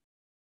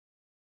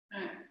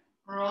 All right.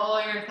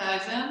 Roll your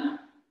thighs in.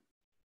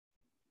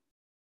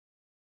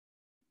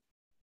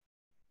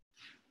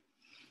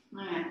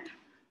 All right.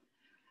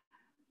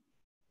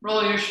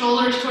 Roll your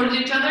shoulders towards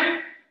each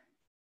other.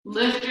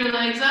 Lift your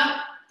legs up.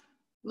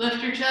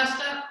 Lift your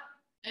chest up.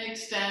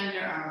 Extend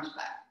your arms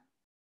back.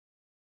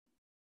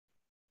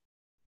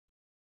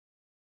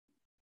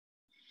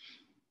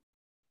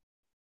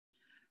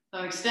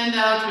 So extend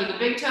out through the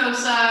big toe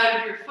side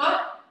of your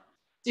foot.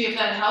 See if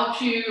that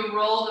helps you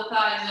roll the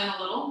thighs in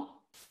a little.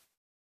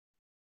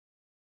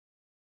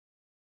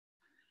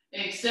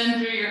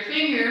 Extend through your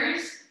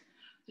fingers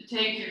to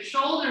take your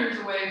shoulders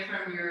away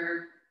from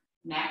your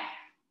neck.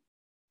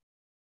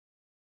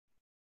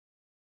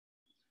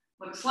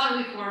 Look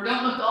slightly forward,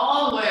 don't look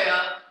all the way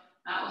up.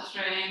 That will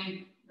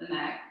strain the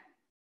neck.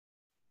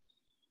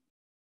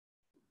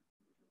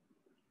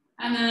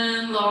 And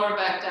then lower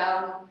back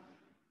down.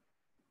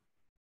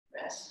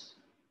 Rest.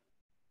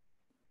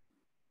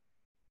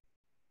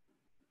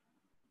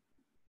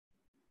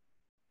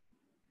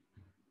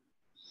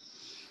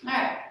 All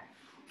right.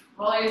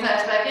 Roll your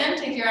thighs back in.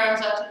 Take your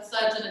arms out to the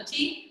sides in a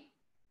T.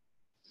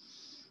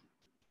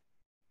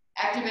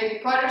 Activate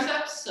your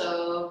quadriceps.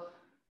 So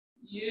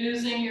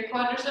using your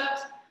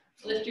quadriceps,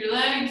 lift your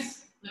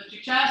legs, lift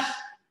your chest,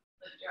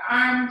 lift your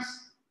arms,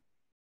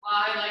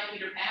 fly like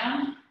Peter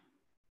Pan.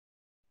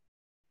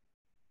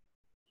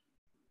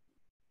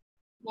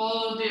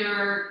 Roll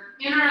your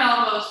inner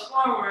elbows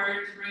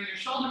forward to bring your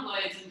shoulder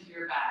blades into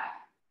your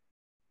back.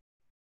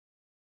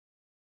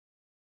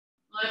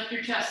 Lift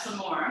your chest some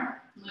more.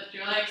 Lift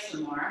your legs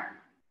some more.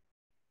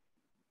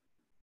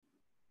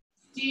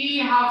 See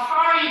how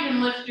far you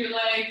can lift your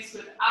legs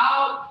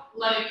without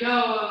letting go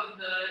of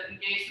the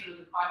engagement of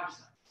the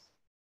quadriceps.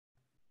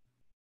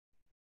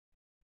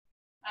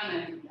 And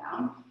then come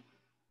down.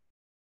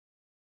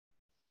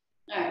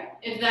 All right,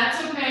 if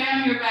that's okay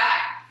on your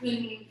back,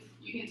 then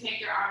you can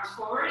take your arms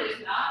forward. If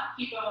not,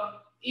 keep them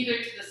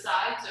either to the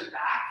sides or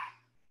back.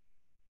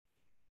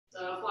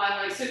 So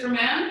fly like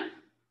Superman.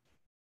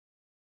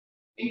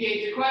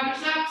 Engage your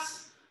quadriceps.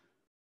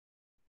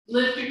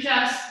 Lift your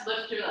chest,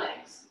 lift your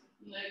legs,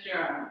 lift your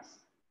arms.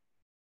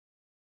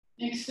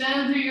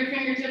 Extend through your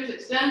fingertips,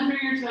 extend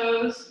through your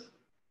toes.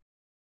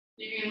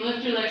 You can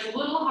lift your legs a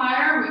little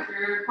higher with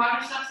your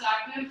quadriceps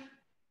active.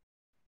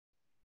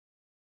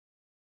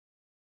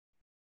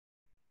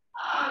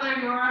 Oh, there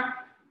you are.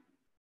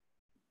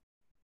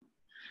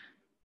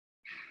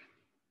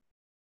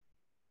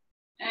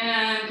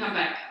 And come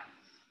back down.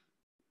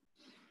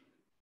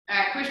 All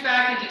right, push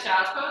back into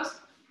child's pose.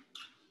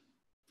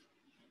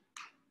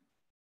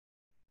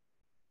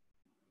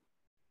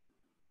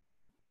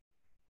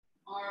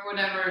 Or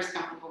whatever is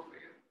comfortable for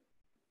you.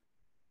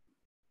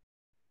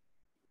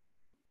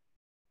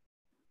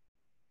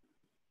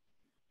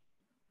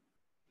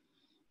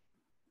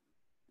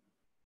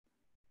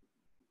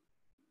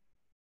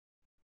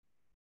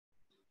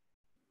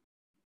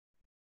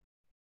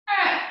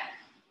 All right.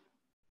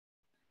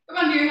 Come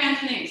on to your hands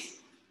and knees.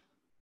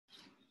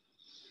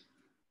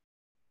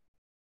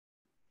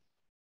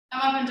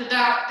 Come up into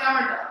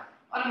downward dog.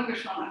 Adho Mukha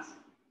Svanasana.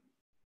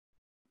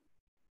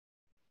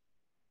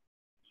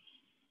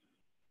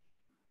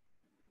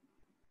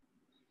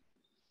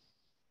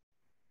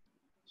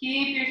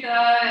 Keep your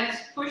thighs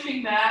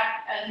pushing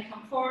back as you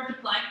come forward to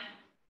plank.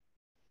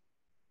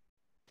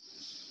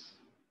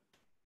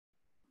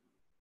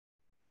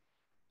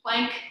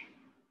 Plank.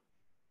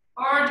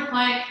 Forward to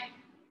plank.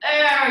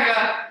 There we go.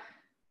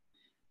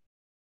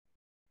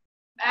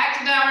 Back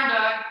to downward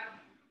dog.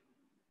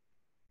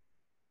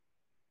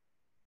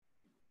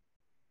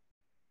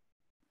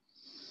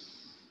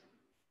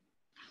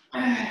 All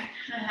right,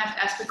 I have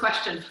to ask a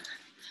question.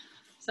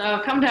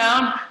 So come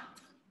down.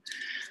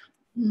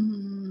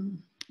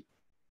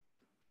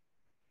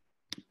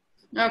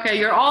 Okay,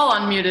 you're all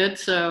unmuted,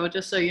 so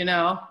just so you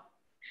know.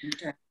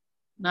 Okay.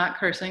 Not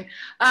cursing.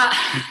 Uh,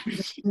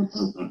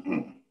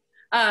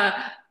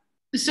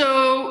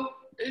 so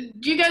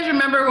do you guys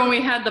remember when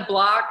we had the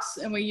blocks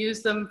and we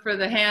used them for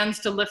the hands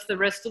to lift the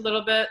wrist a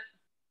little bit?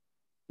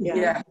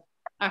 Yeah.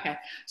 Okay,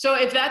 so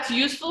if that's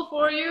useful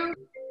for you,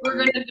 we're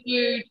going to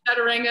do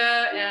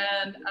chaturanga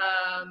and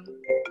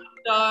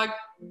dog,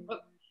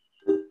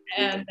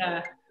 and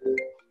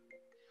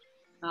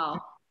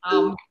I'll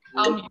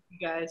mute you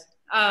guys.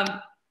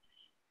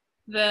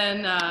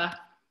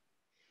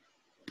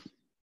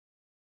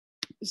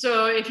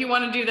 So if you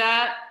want to do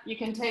that, you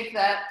can take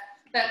that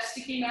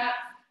sticky mat.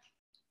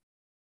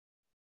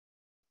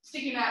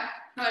 Sticky mat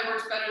probably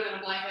works better than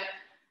a blanket.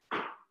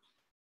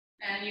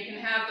 And you can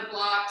have the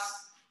blocks.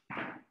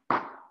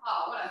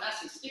 Oh, what a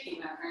messy sticky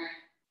mat, Mary.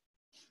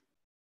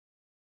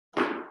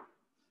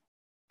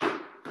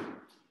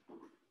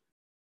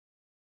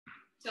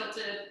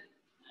 Tilted.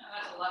 Oh,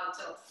 that's a lot of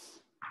tilt.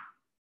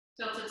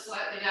 Tilted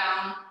slightly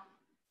down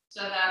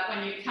so that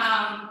when you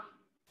come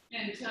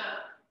into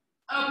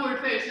upward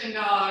facing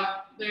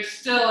dog, there's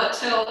still a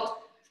tilt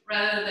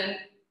rather than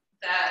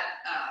that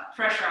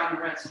pressure on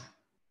the wrist.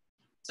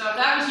 So if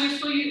that was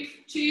useful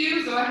to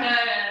you, go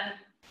ahead and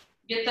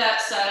get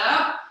that set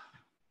up.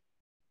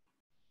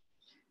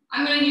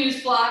 I'm going to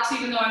use blocks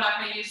even though I'm not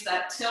going to use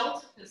that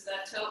tilt, because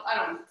that tilt, I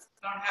don't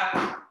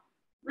have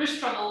wrist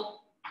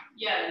trouble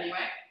yet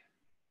anyway.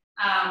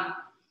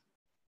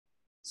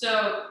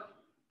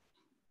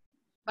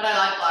 But I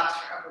like blocks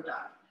for upper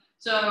dog.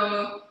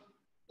 So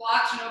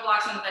blocks or no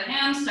blocks under the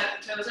hands,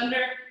 tuck the toes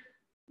under,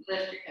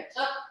 lift your hips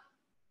up.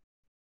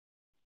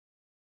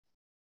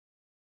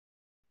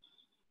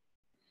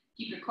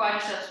 Keep your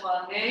quadriceps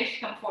well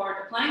engaged, come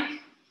forward to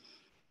plank.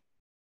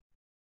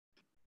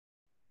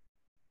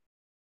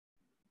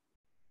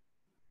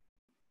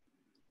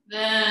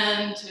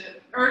 Then to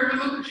Urdhva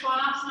Mukha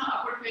Svanasana,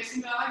 upward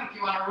facing dog. If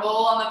you want to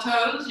roll on the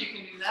toes, you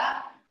can do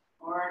that,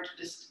 or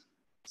just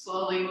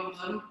slowly move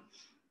them.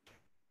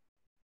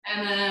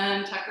 And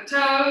then tuck the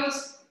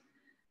toes,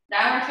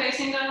 downward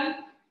facing dog.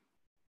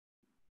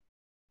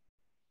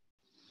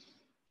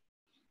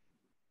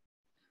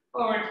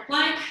 Forward to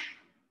plank.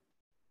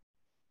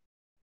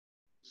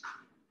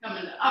 Come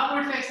into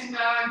upward facing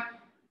dog.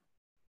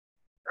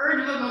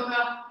 Urdhva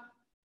Mukha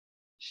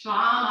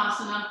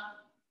Svanasana.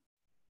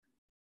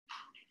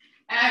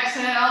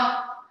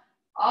 Exhale,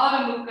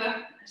 Adho Mukha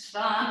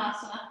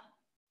Svanasana.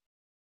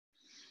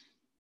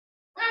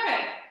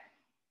 Okay.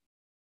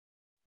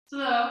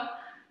 So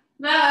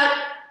that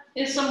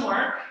is some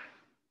work,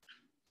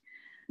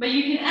 but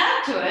you can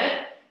add to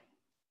it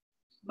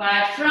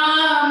by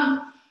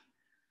from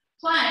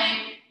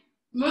plank,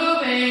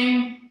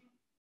 moving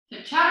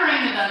to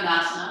Chaturanga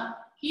Dandasana,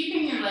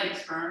 keeping your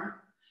legs firm,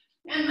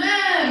 and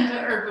then to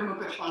Urdhva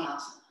Mukha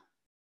Svanasana.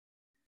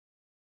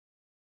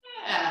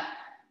 Yeah.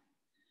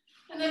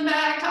 And then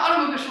back to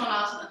Adho Mukha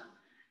Svanasana.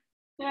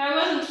 Yeah, I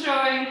wasn't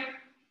showing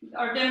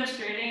or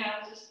demonstrating, I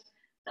was just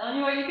telling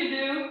you what you could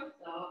do.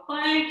 So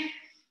plank,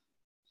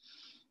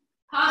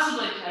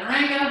 possibly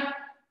Chaturanga,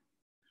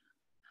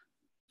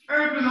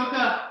 Urdhva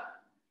Mukha,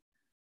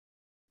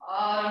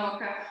 Adho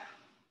Mukha.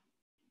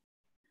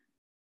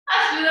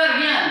 Let's do that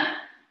again.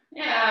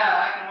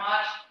 Yeah, I can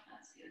watch.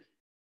 That's good.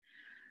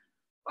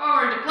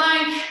 Forward to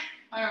plank,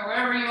 or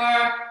wherever you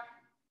are.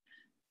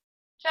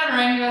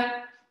 Chaturanga,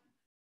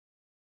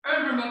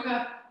 Urdhva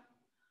Mukha,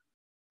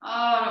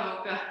 Adho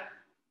Mukha.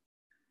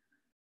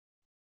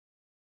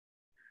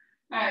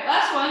 All right,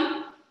 last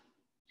one.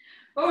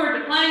 Forward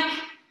to plank,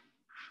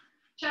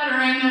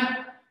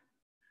 Chaturanga,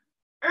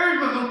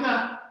 Urdhva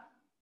Mukha,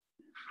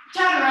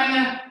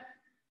 Chaturanga,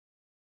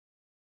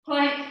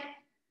 plank,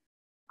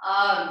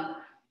 All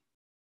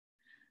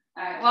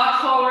right,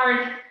 walk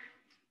forward.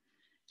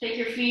 Take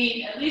your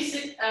feet at least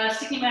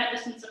sticky mat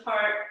distance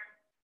apart.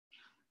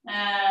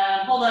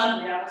 And hold on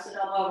to the opposite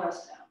elbow,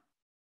 rest down.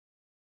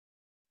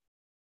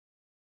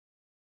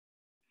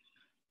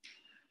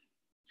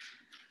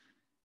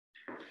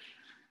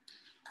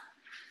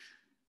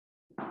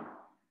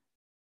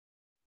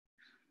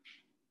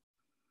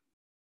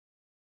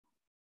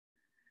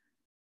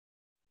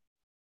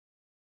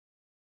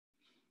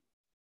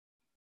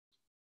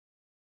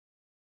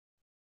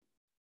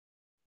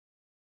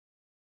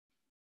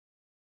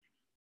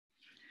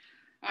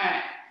 All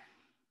right.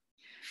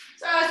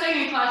 So I was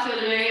taking a class the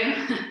other day,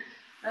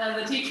 and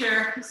the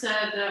teacher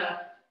said,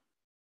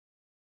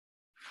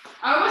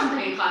 I wasn't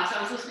taking a class,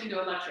 I was listening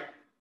to a lecture.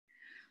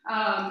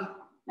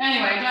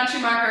 Anyway, John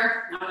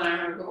Schumacher, not that I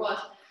remember who it was,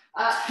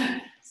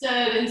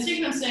 said in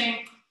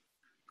sequencing,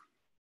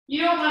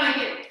 you don't want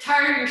to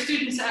tire your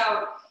students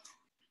out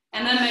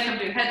and then make them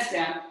do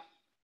headstand.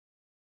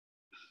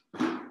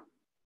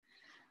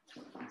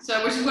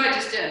 So, which is what I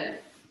just did.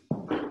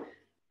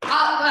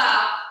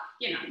 Well,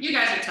 you know, you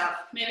guys are tough.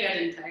 Maybe I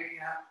didn't tire you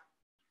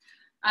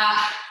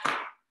out.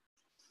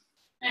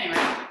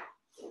 Anyway,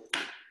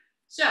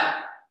 so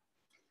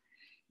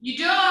you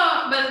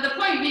don't, but the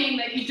point being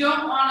that you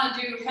don't want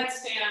to do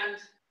headstand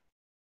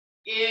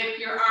if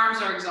your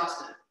arms are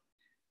exhausted,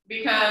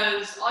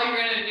 because all you're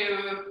going to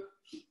do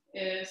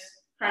is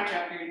crunch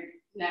up your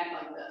neck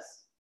like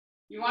this.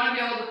 You want to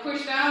be able to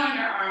push down on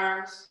your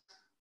arms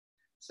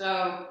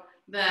so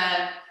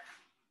that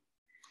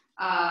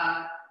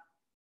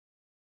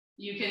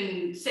you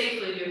can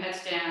safely do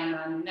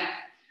headstand on your neck.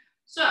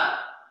 So,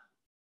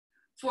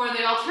 for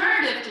the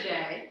alternative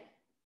today,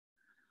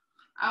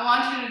 I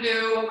want you to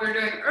do what we were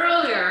doing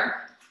earlier.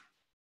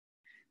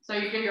 So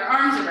you give your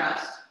arms a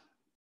rest,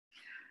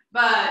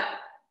 but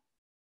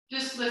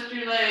just lift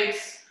your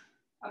legs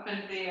up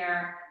into the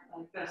air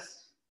like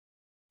this.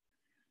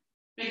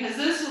 Because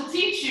this will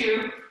teach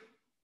you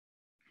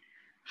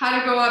how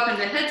to go up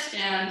into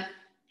headstand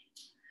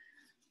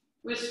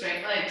with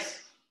straight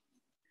legs,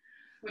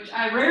 which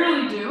I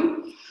rarely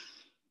do.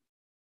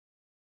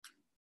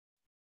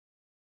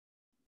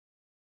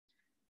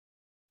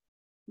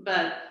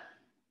 But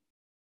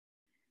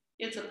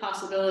it's a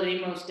possibility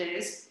most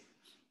days.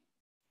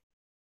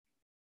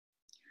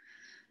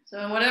 So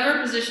in whatever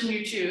position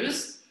you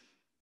choose,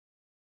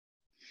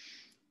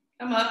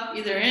 come up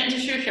either into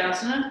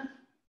Shirshasana.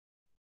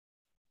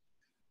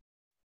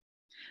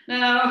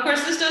 Now, of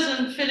course, this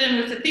doesn't fit in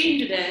with the theme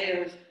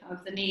today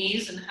of the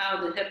knees and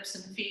how the hips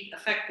and feet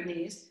affect the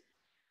knees.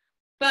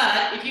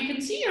 But if you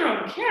can see your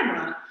own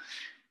camera,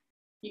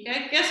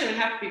 I guess it would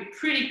have to be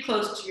pretty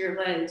close to your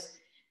legs.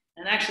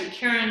 And actually,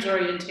 Karen's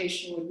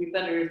orientation would be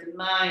better than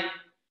mine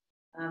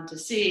to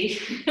see.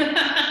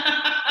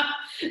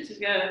 She's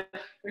got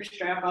her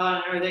strap on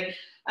and everything.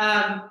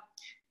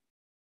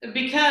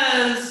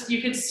 Because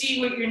you can see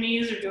what your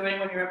knees are doing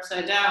when you're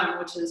upside down,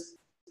 which is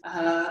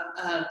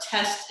a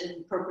test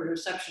in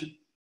proprioception.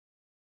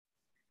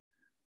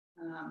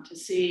 To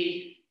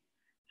see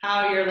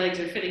how your legs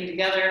are fitting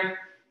together.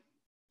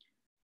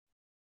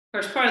 Of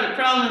course, part of the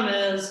problem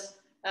is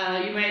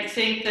you might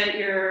think that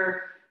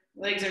your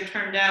legs are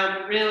turned out,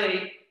 but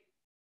really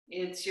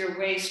it's your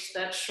waist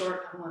that's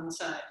short on one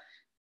side.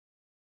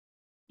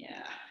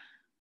 Yeah.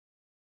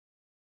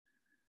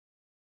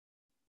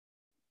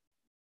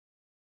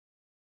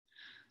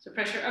 So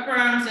press your upper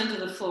arms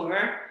into the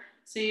floor.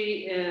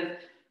 See if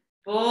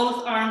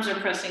both arms are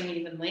pressing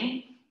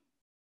evenly.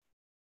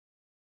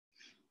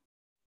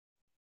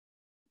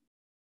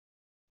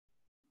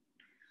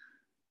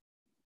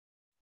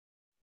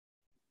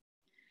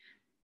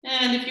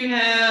 And if you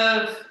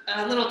have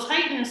a little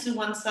tightness in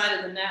one side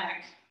of the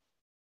neck,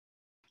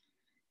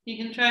 you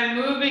can try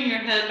moving your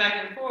head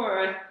back and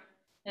forth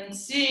and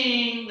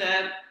seeing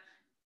that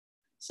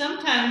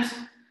sometimes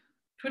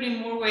putting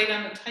more weight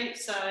on the tight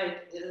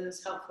side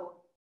is helpful.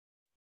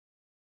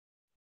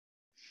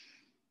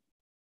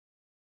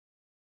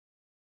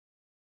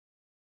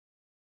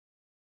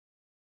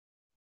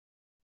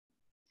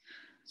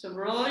 So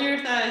roll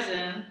your thighs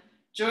in,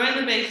 join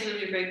the bases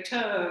of your big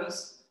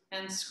toes,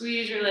 and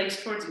squeeze your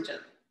legs towards each other.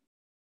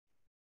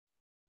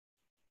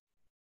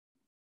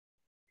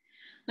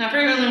 Now,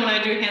 frequently when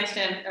I do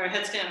handstand or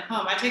headstand at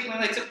home, I take my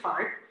legs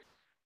apart,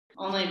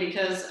 only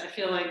because I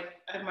feel like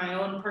I have my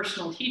own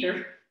personal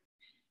heater.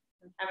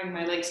 And having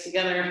my legs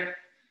together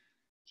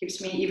keeps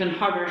me even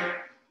harder.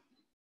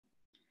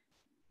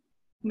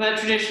 But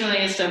traditionally,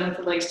 it's done with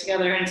the legs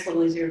together, and it's a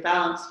little easier to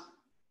balance.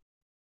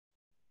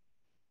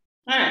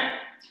 All right,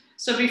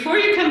 so before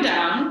you come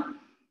down,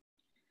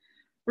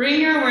 bring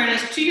your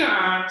awareness to your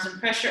arms and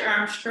press your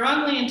arms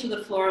strongly into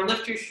the floor.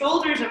 Lift your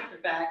shoulders up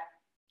your back.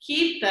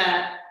 Keep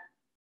that.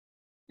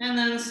 And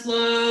then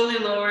slowly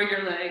lower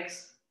your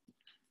legs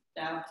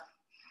down.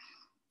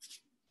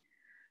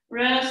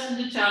 Rest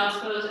into child's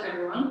pose,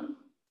 everyone.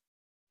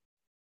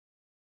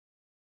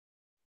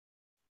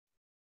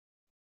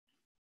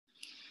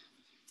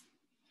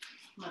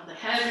 Let the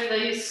head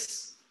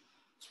release.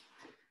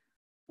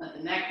 Let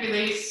the neck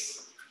release.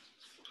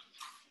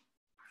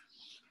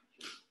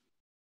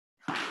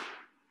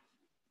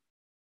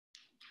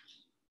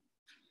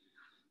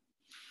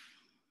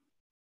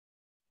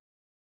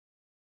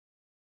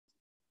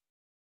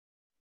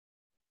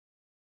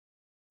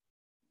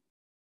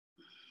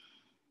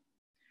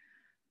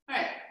 All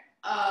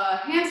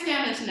right,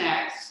 handstand is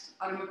next.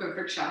 Adho Mukha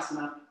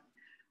Vrikshasana.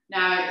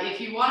 Now,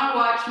 if you want to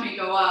watch me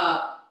go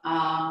up,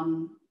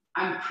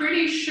 I'm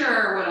pretty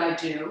sure what I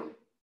do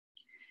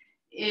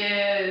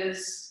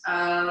is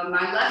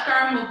my left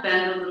arm will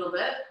bend a little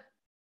bit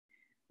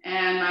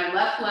and my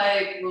left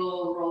leg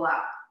will roll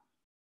out.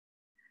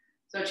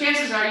 So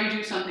chances are you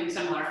do something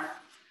similar,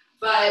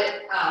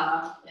 but,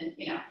 and,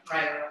 you know,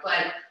 right or left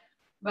leg.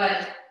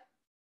 But,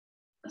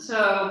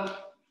 so,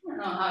 I don't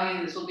know how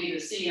easy this will be to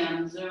see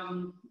on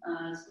Zoom.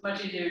 It's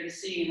much easier to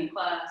see in a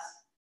class.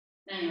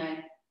 Anyway,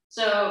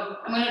 so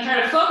I'm going to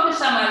try to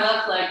focus on my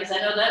left leg because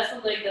I know that's the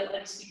leg that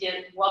likes to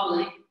get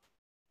wobbly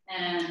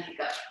and pick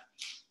up.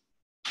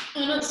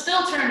 And it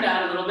still turned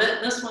out a little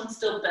bit. This one's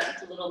still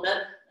bent a little bit.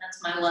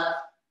 That's my left.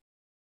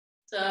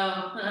 So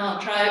and I'll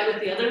try it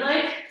with the other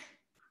leg.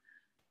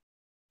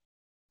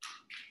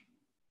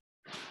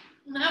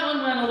 And that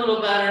one went a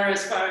little better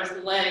as far as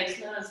the legs,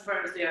 not as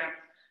far as the arm.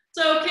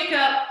 So kick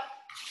up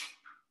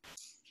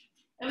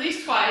at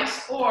least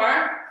twice,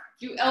 or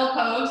do L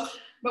pose.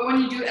 But when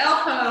you do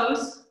L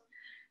pose,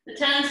 the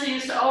tendency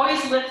is to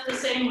always lift the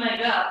same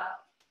leg up.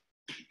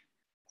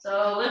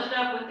 So lift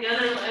up with the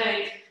other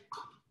leg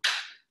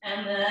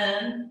and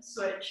then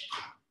switch.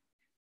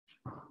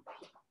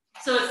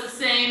 So it's the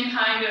same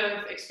kind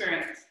of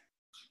experience.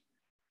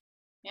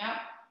 Yeah.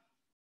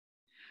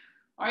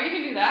 Or you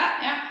can do that,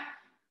 yeah.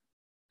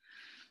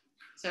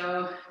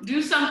 So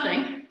do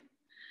something.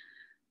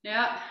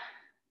 Yeah.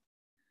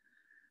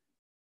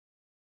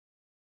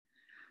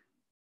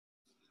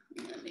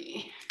 Let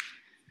me.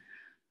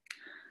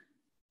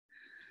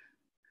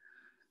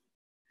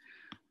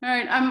 All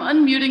right, I'm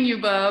unmuting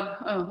you, Bob.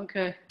 Oh,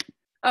 okay.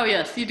 Oh,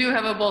 yes, you do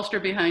have a bolster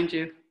behind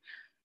you.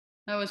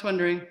 I was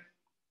wondering.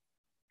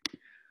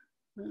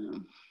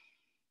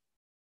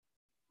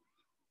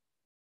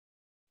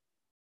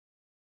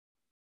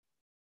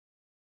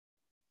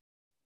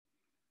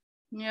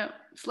 Yeah,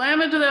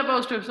 slam into that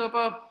bolster,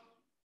 Sopo.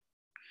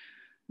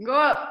 Go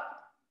up.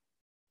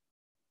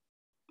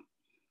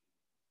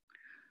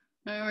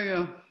 There we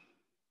go.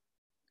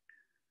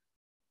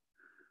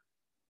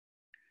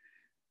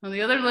 Well,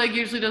 the other leg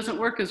usually doesn't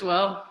work as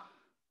well.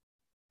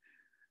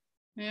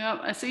 Yep,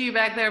 I see you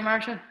back there,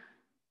 Marcia.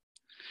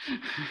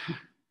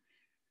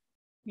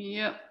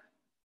 Yep.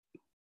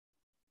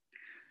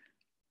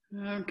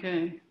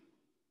 Okay.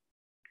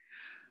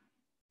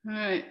 All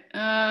right.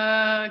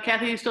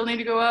 Kathy, you still need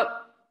to go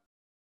up?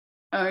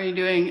 Or are you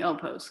doing L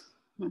pose?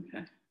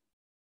 Okay.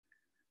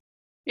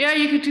 Yeah,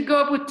 you could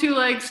go up with 2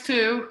 legs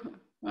too.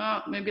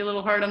 Oh, maybe a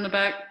little hard on the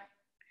back.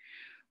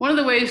 One of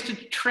the ways to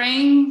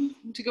train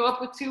to go up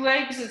with 2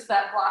 legs is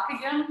that block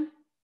again.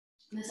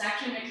 This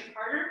actually makes it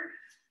harder,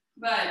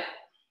 but,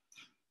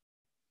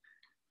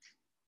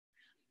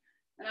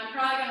 and I'm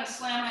probably gonna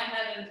slam my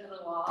head into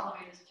the wall.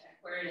 Let me just check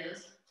where it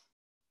is.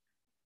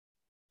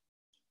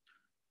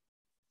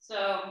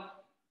 So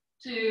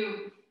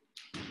to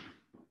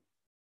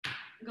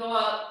go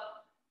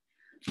up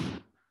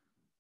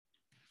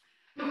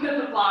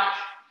with a block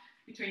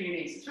between your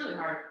knees, it's really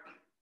hard.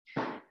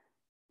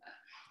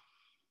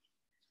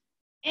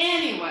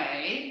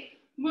 Anyway,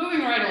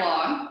 moving right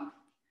along,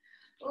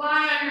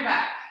 lie on your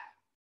back.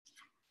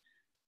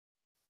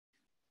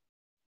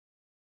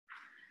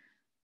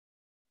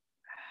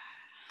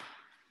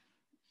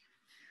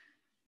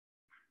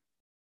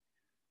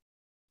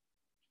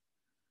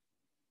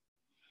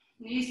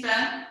 Knees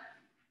bent,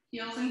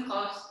 heels in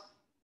close.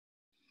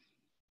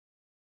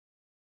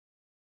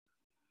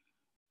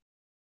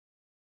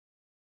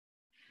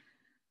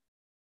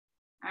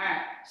 All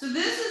right, so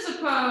this is a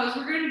pose,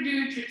 we're going to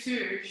do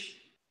Chatuge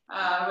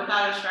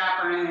without a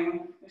strap or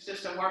anything. It's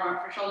just a warm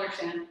up for shoulder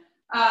stand.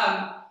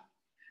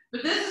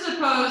 But this is a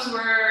pose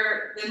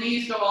where the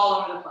knees go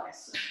all over the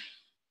place.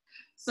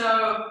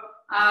 So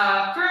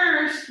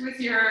first,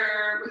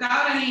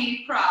 without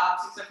any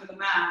props except for the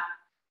mat,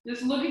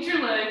 just look at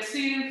your legs,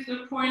 see if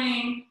they're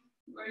pointing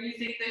where you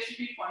think they should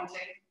be pointing.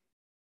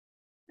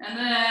 And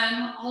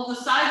then hold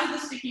the sides of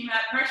the sticky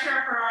mat, press your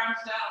upper arms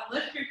down,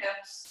 lift your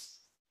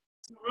hips,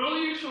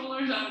 roll your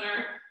shoulders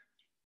under,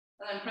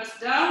 and then press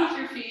down with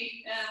your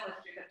feet and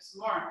lift your hips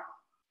more.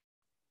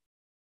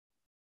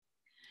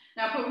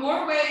 Now put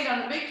more weight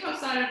on the big toe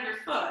side of your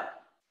foot.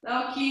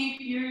 That'll keep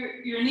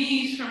your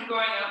knees from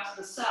going out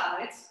to the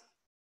sides.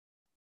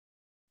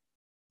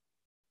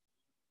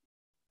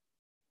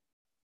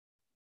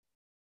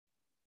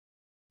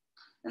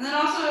 And then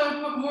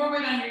also put more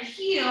weight on your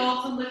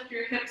heel to lift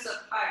your hips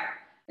up higher.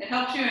 It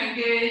helps you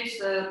engage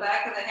the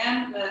back of the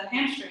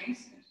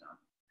hamstrings. Not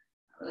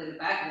really the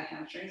back of the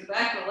hamstrings, the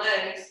back of the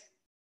legs,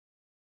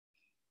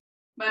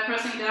 by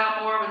pressing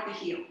down more with the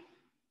heel.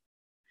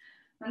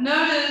 And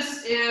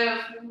notice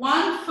if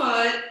one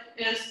foot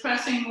is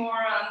pressing more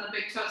on the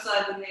big toe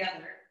side than the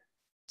other.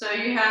 So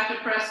you have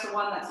to press the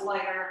one that's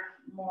lighter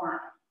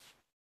more.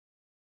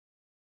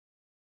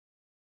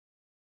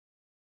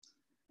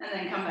 And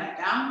then come back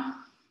down.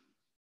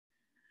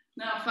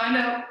 Now find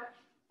out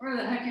where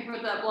the heck you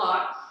put that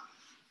block.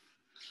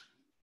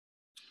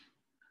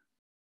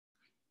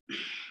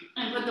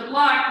 And put the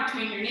block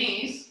between your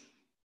knees.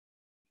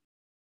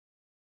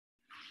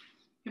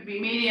 Could be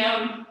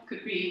medium,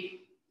 could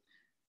be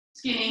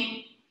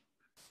skinny.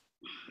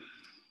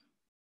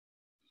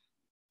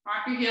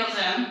 Mark your heels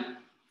in.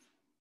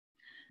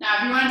 Now,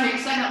 if you want to take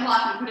a second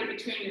block and put it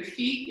between your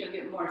feet, you'll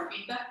get more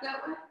feedback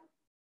that way.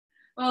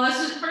 Well, let's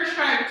just first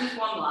try with just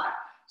one block.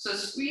 So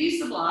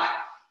squeeze the block,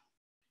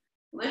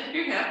 lift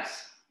your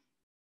hips,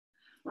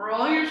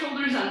 roll your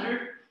shoulders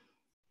under,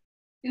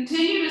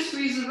 continue to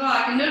squeeze the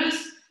block. And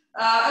notice,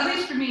 at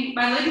least for me,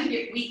 my legs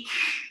get weak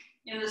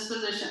in this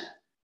position.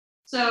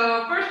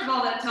 So first of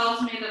all, that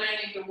tells me that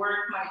I need to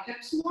work my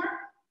hips more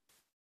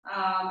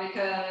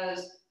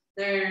because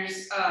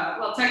there's,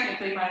 well,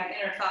 technically my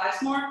inner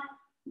thighs more,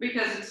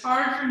 because it's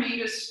hard for me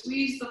to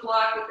squeeze the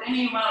block with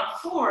any amount of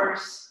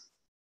force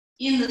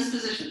in this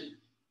position.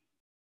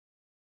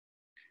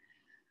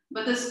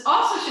 But this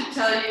also should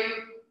tell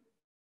you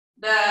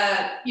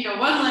that,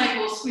 one leg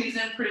will squeeze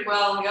in pretty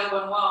well and the other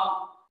one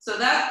won't. So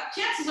that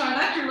chances are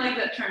that's your leg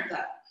that turns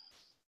out.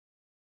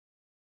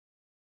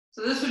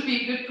 So this would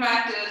be good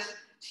practice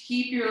to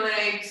keep your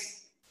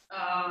legs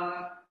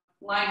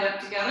lined up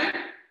together,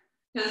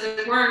 because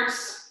it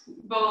works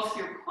both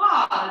your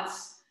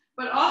quads,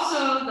 but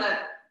also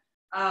that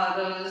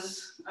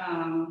those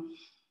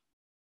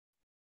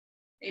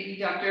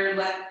abductor,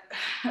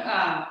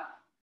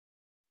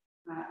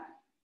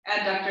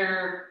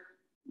 adductor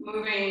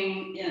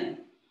moving in.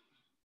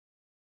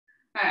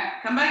 All right,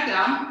 come back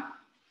down.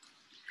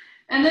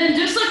 And then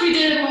just like we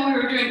did when we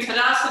were doing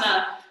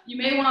Tadasana, you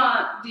may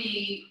want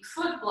the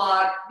foot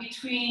block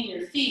between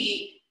your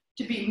feet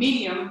to be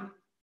medium,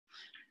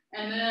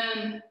 and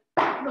then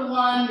the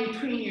one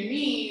between your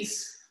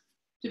knees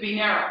to be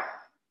narrow.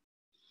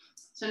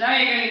 So now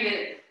you're going to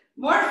get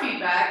more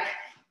feedback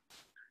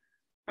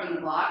from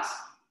the blocks.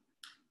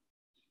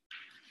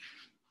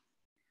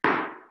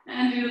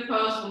 And do the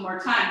pose one more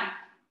time.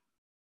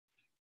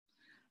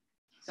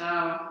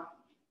 So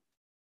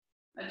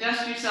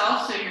adjust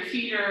yourself so your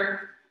feet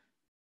are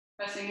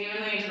pressing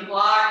evenly into the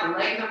block, the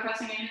legs are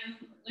pressing evenly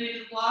into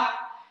the block.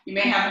 You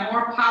may have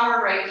more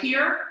power right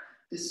here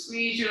to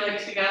squeeze your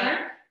legs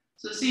together.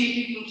 So see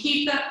if you can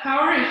keep that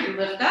power as you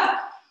lift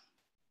up.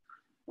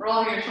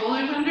 Roll your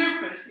shoulders under,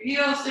 push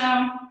your heels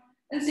down,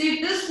 and see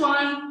if this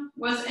one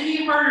was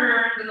any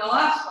harder than the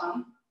last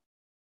one.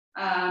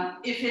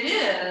 If it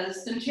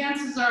is, then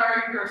chances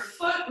are your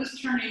foot was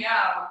turning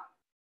out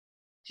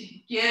to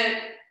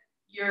get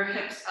your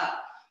hips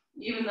up,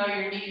 even though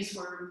your knees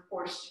were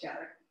forced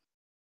together.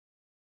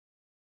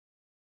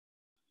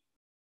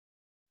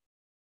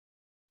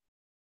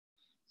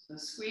 So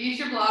squeeze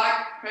your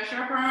block, press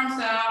your upper arms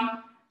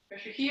down,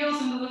 press your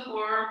heels into the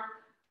floor,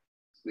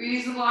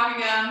 squeeze the block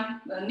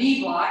again, the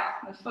knee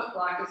block, the foot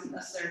block isn't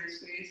necessary to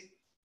squeeze.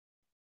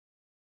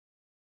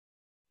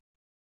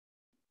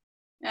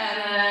 And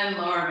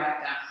then lower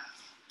back down.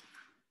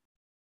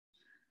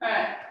 All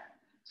right,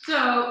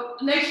 so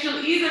next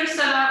you'll either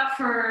set up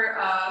for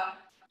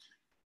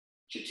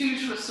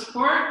Chatush with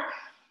support,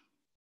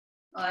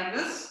 like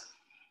this,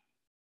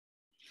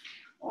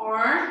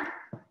 or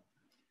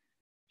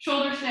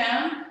shoulders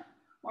down,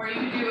 or you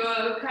can do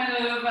a kind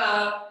of,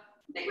 I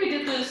think we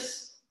did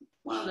this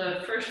one of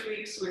the first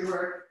weeks we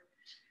were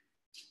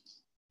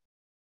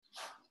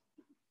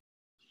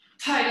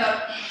tied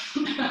up,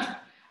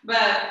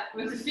 but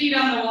with the feet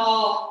on the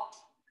wall,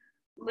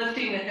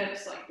 lifting the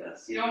hips like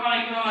this. You don't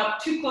want to come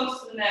up too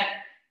close to the neck,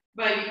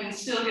 but you can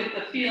still get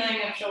the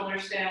feeling of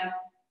shoulders down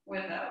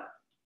without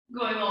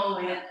going all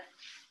the way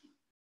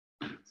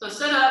in. So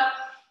sit up,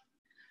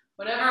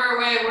 whatever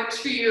way works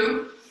for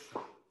you.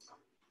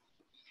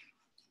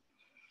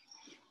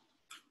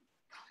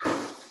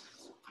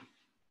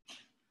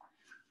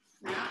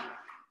 Now,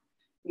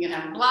 you can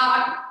have a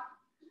block.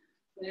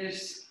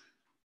 There's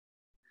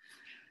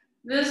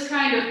this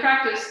kind of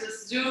practice,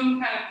 this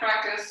Zoom kind of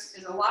practice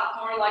is a lot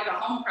more like a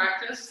home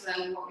practice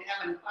than what we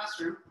have in the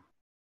classroom.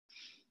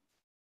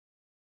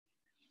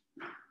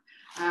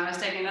 I was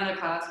taking another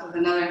class with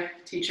another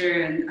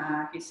teacher, and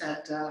he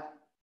said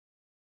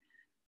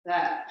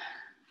that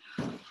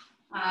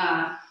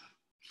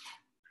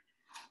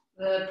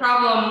the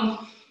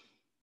problem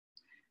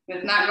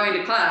with not going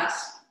to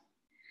class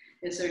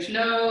is there's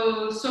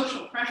no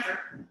social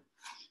pressure,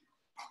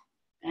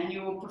 and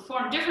you will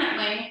perform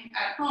differently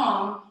at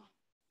home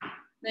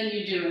than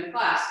you do in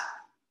class.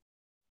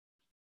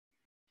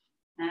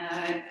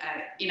 And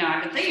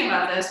I've been thinking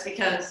about this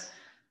because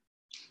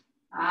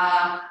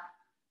I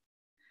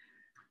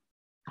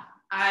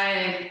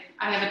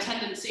have a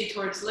tendency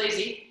towards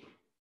lazy.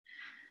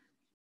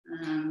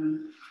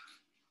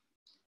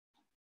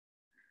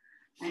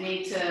 I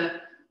need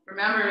to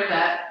remember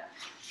that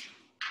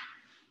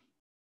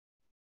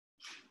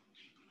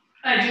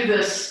I do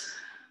this,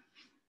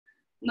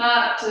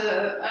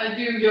 I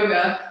do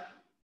yoga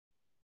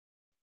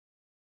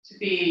to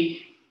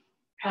be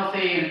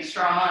healthy and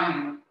strong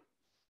and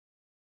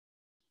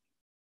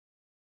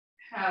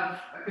have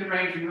a good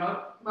range of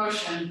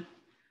motion,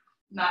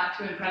 not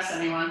to impress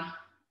anyone.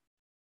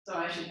 So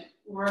I should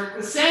work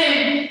the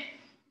same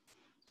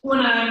when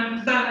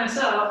I'm by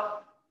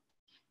myself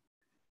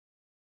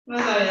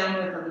as I am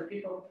with other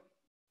people.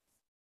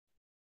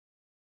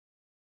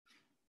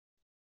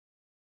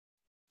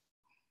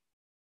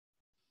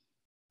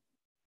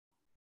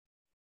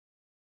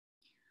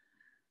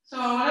 So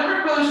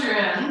whatever pose you're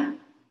in,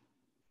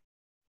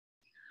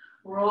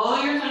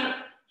 roll your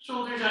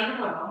shoulders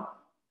under well,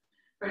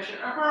 press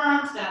your upper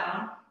arms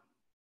down,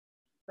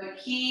 but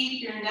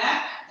keep your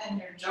neck and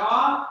your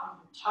jaw, and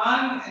your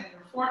tongue and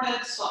your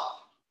forehead soft.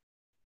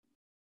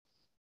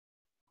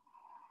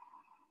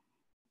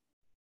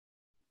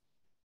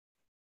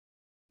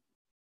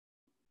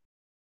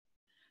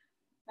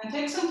 And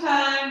take some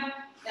time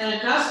and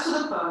adjust to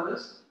the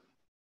pose.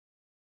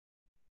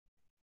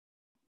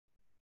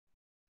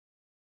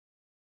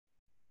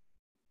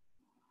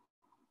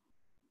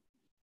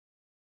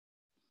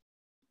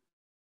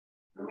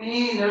 For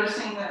me,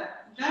 noticing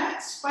that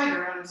giant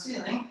spider on the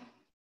ceiling.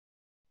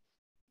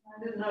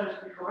 I didn't notice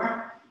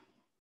before.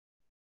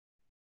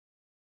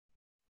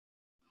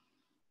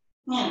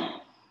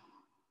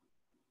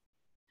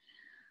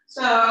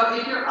 So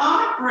if you're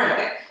on a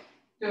brick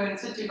doing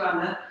Sati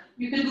Bandha,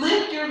 you could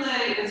lift your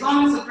leg, as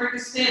long as the brick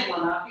is stable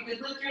enough, you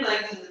could lift your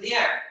legs into the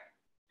air.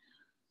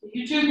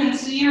 You two can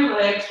see your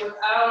legs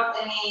without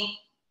any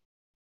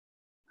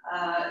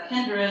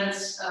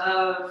hindrance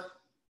of,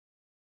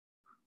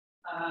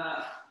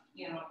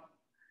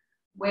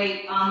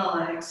 weight on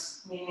the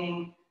legs,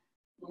 meaning,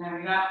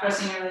 you're not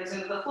pressing your legs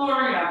into the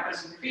floor, you're not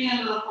pressing your feet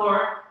into the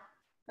floor,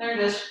 they're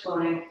just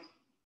floating.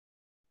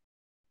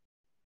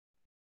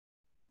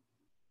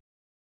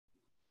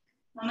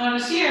 Now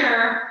notice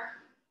here,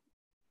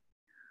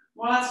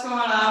 what's going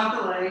on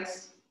with the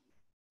legs.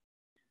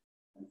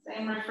 The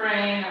same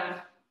refrain of,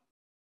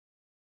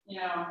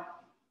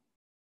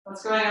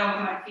 what's going on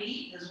with my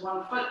feet is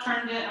one foot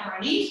turned in, and my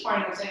knees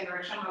pointing the same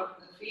direction, but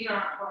the feet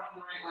aren't pointing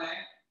the right way.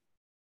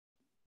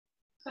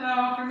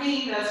 So for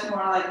me, that's more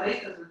likely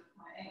because of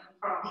my ankle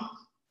problem.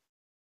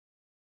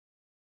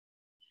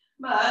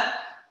 But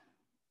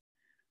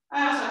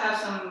I also have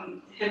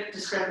some hip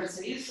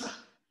discrepancies.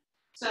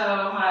 So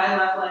my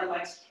left leg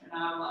likes to turn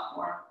out a lot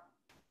more.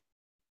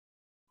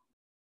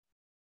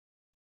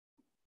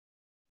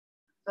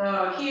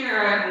 So here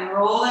I can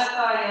roll that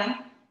thigh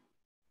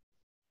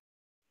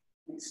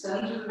in,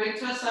 extend to the big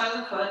toe side of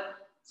the foot,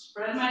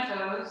 spread my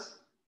toes.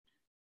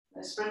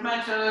 I spread my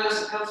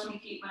toes, it helps me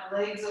keep my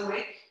legs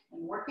awake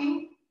and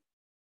working.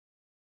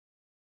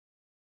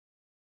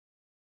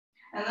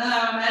 And then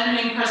I'm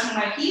imagining pressing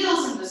my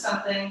heels into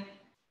something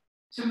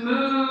to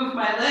move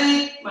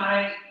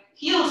my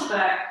heels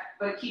back,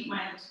 but keep my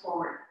hips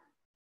forward.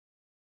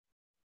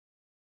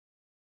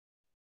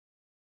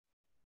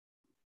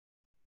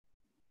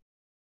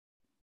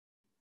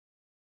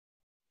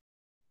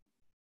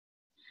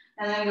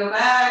 And then go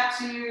back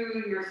to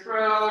your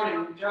throat and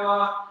your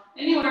jaw,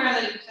 anywhere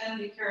that you tend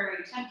to carry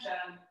tension.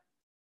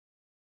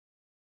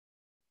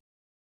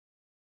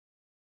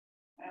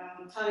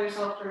 And tell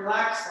yourself to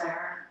relax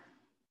there.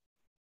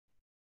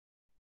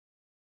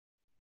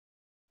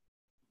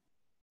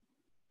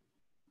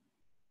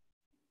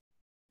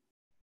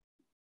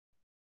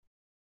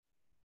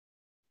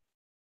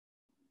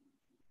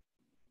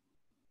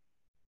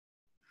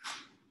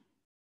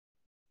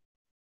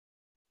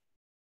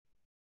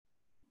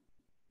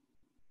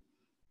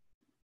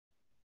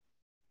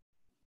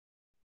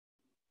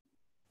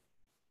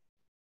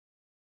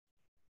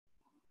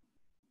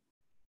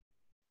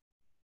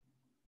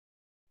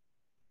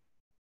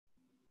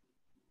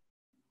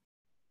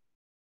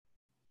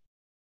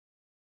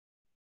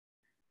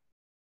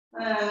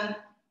 Then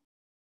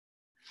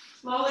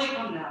slowly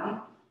come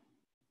down.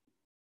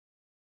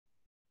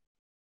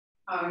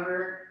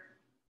 However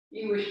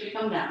you wish to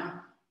come down.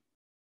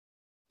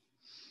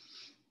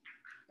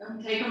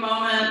 And take a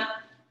moment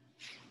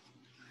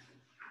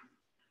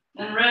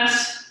and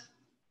rest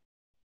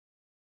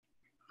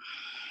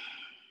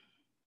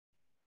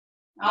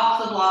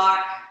off the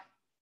block.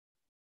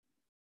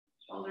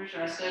 Shoulders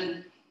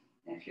rested.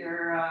 If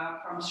you're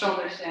from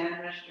shoulder stand,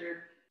 rest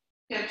your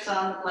hips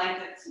on the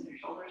blankets and your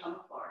shoulders on the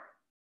floor.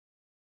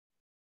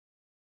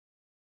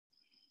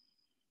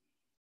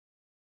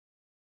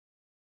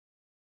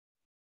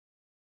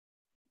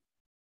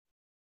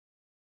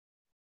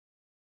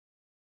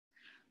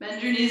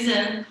 Bend your knees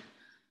in,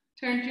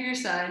 turn to your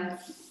side,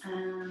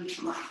 and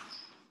come on.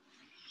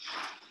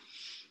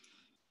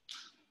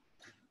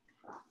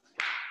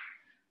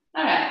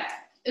 All right,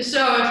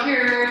 so if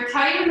you're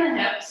tight in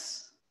the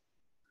hips,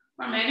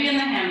 or maybe in the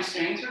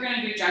hamstrings, we're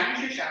gonna do Janu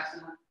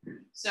Shirshasana.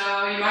 So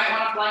you might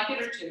want a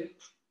blanket or two.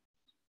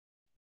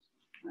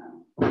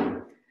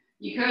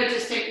 You could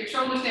just take your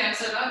shoulders down,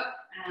 sit up,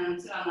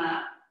 and sit on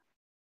that.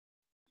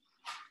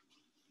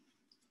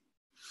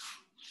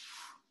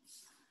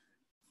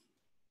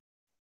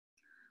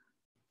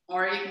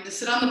 Or you can just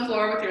sit on the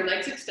floor with your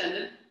legs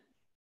extended.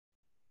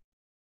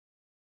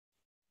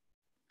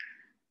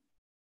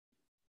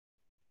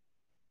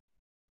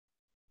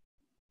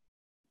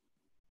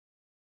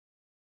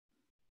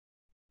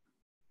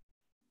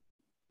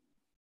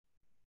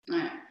 All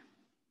right.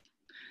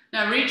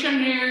 Now reach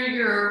under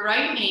your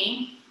right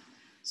knee.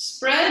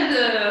 Spread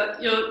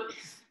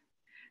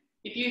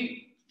if you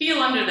feel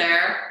under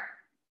there,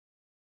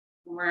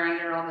 we're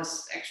under all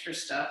this extra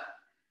stuff,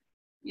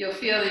 you'll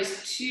feel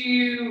these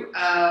two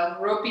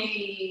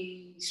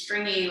ropey,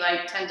 stringy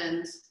like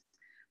tendons.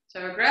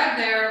 So grab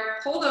there,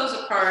 pull those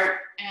apart,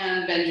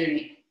 and bend your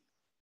knee.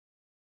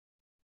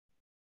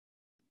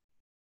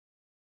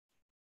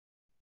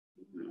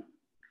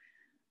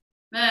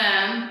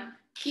 Then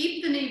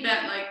keep the knee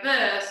bent like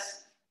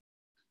this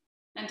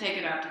and take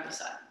it out to the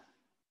side.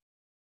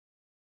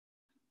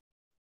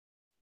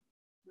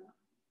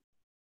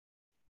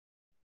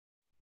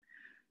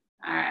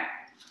 All right.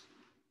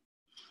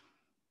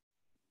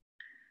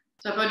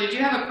 So, Bo, did you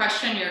have a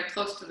question? You're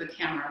close to the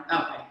camera. Okay.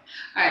 All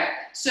right.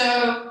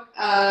 So,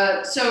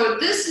 so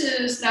this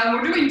is, now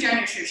we're doing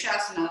Janu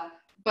Shirshasana,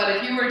 but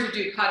if you were to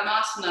do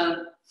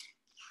Padmasana,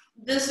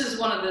 this is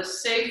one of the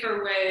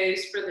safer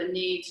ways for the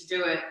knee to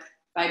do it,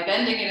 by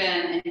bending it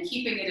in and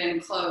keeping it in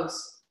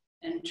close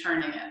and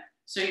turning it.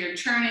 So you're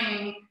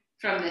turning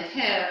from the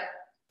hip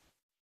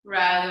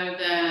rather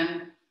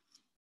than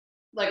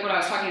like what I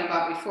was talking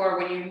about before,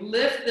 when you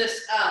lift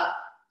this up,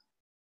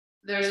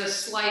 there's a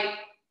slight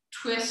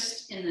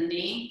twist in the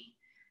knee,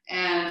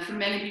 and for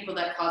many people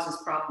that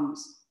causes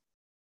problems.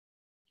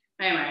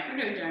 Anyway,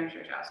 we're doing Janu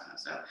Sirsasana.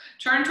 So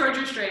turn towards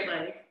your straight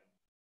leg,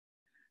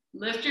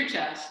 lift your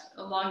chest,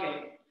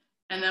 elongate,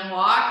 and then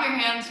walk your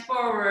hands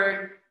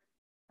forward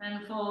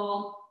and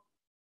fold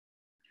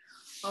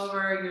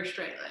over your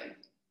straight leg.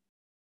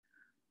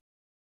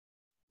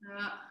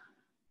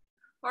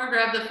 Or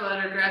grab the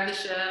foot or grab the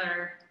shin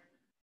or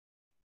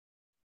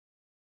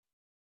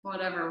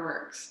whatever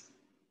works.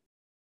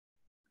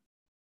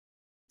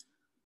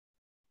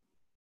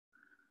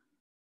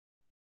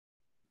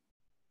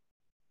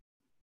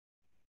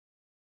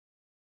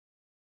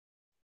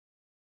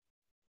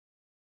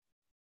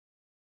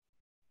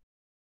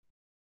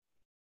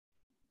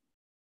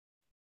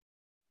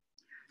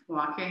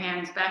 Walk your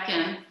hands back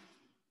in.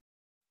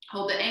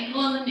 Hold the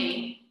ankle and the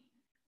knee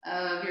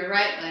of your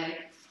right leg,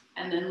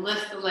 and then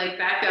lift the leg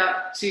back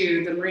up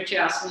to the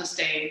Marichasana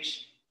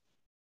stage,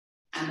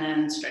 and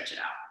then stretch it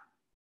out.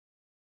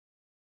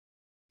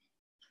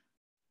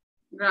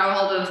 Grab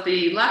hold of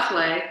the left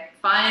leg,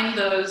 find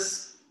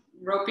those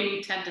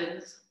ropey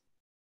tendons.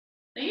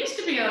 They used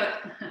to be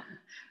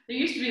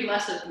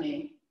less of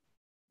me,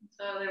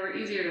 so they were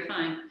easier to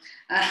find.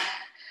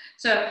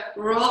 So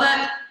roll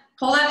that,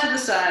 pull that to the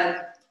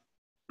side,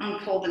 and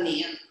pull the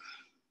knee in.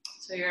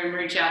 So you're in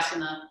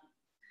Marichasana.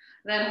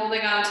 Then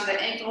holding on to the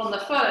ankle and the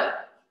foot,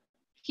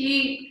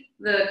 keep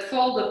the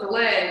fold of the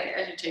leg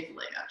as you take the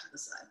leg out to the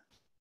side.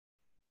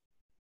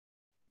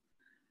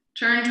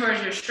 Turn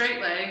towards your straight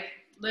leg,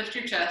 lift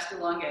your chest,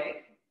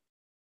 elongate.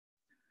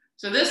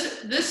 So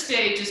this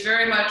stage is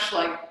very much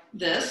like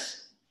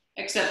this,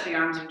 except the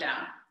arms are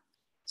down.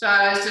 So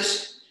I was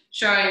just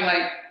showing,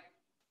 like,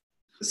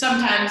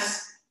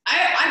 sometimes,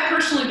 I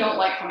personally don't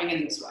like coming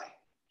in this way.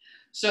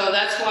 So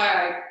that's why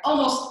I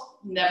almost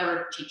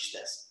never teach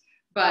this.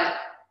 But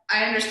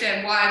I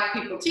understand why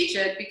people teach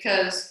it,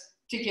 because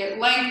to get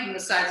length in the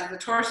sides of the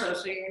torso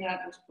so you're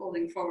not just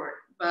folding forward.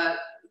 But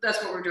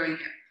that's what we're doing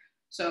here.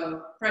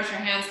 So press your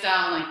hands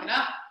down, lengthen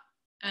up,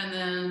 and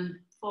then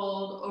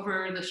fold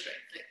over the straight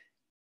leg.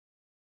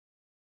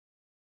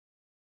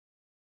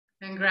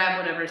 And grab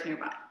whatever's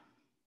nearby.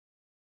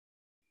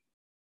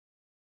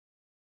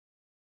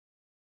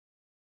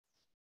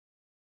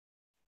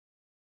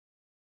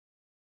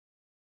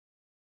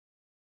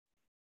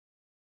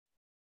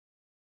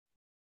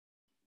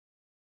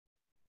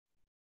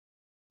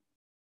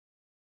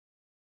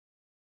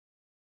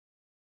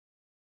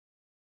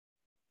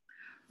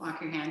 Walk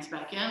your hands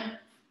back in.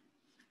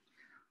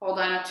 Hold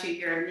on to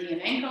your knee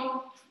and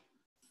ankle.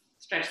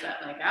 Stretch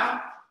that leg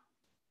out.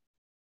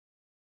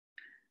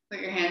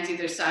 Put your hands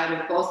either side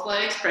of both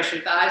legs. Press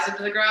your thighs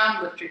into the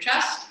ground. Lift your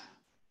chest.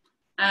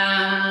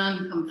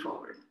 And come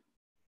forward.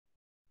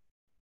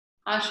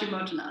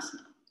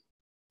 Paschimottanasana.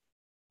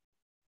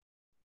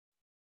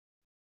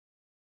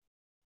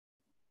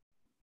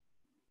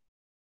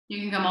 You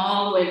can come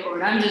all the way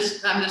forward. I'm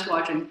just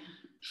watching.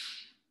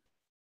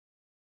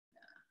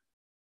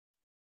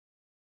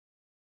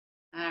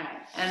 All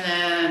right, and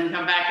then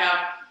come back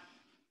up.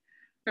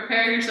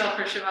 Prepare yourself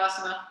for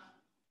Shavasana.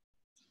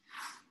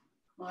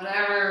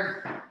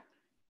 Whatever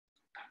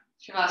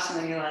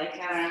Shavasana you like.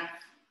 I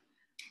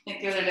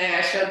think the other day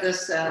I showed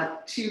this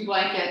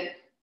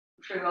 2-blanket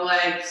for the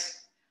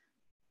legs.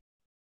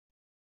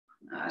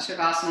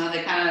 Shavasana,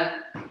 they kind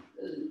of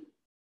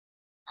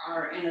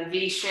are in a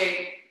V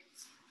shape,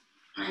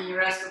 and you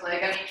rest the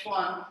leg on each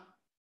one.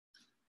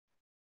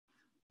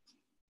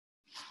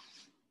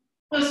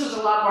 This was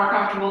a lot more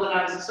comfortable than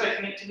I was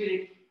expecting it to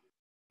be.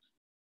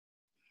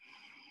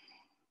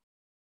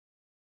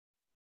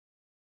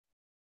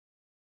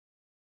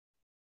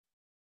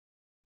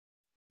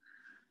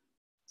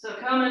 So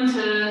come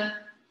into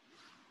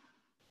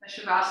a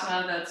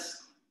Shavasana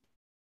that's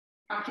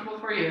comfortable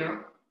for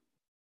you.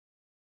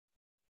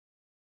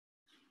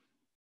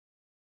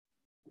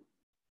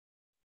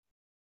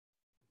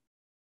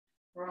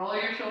 Roll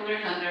your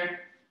shoulders under.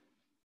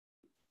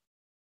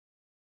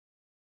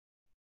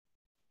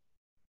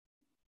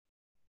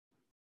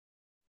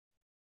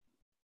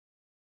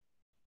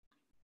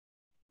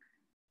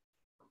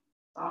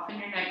 Soften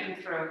your neck and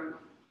throat.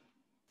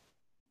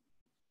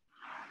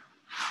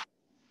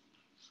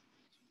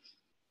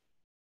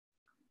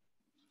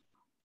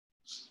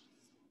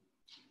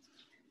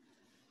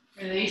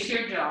 Release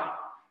your jaw.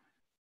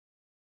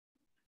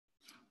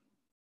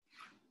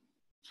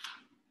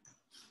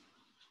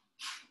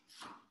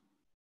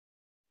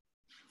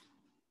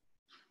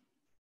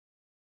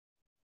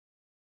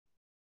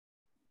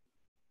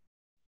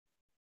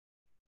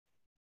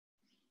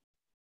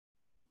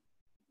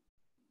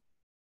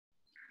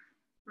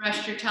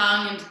 Rest your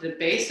tongue into the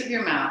base of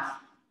your mouth.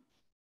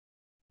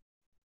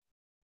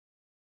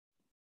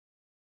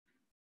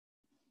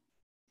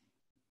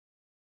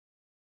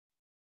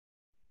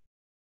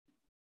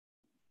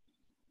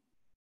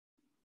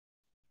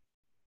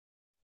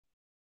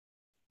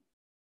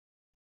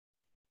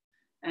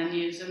 And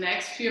use the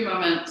next few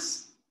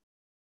moments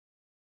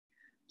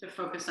to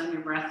focus on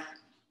your breath.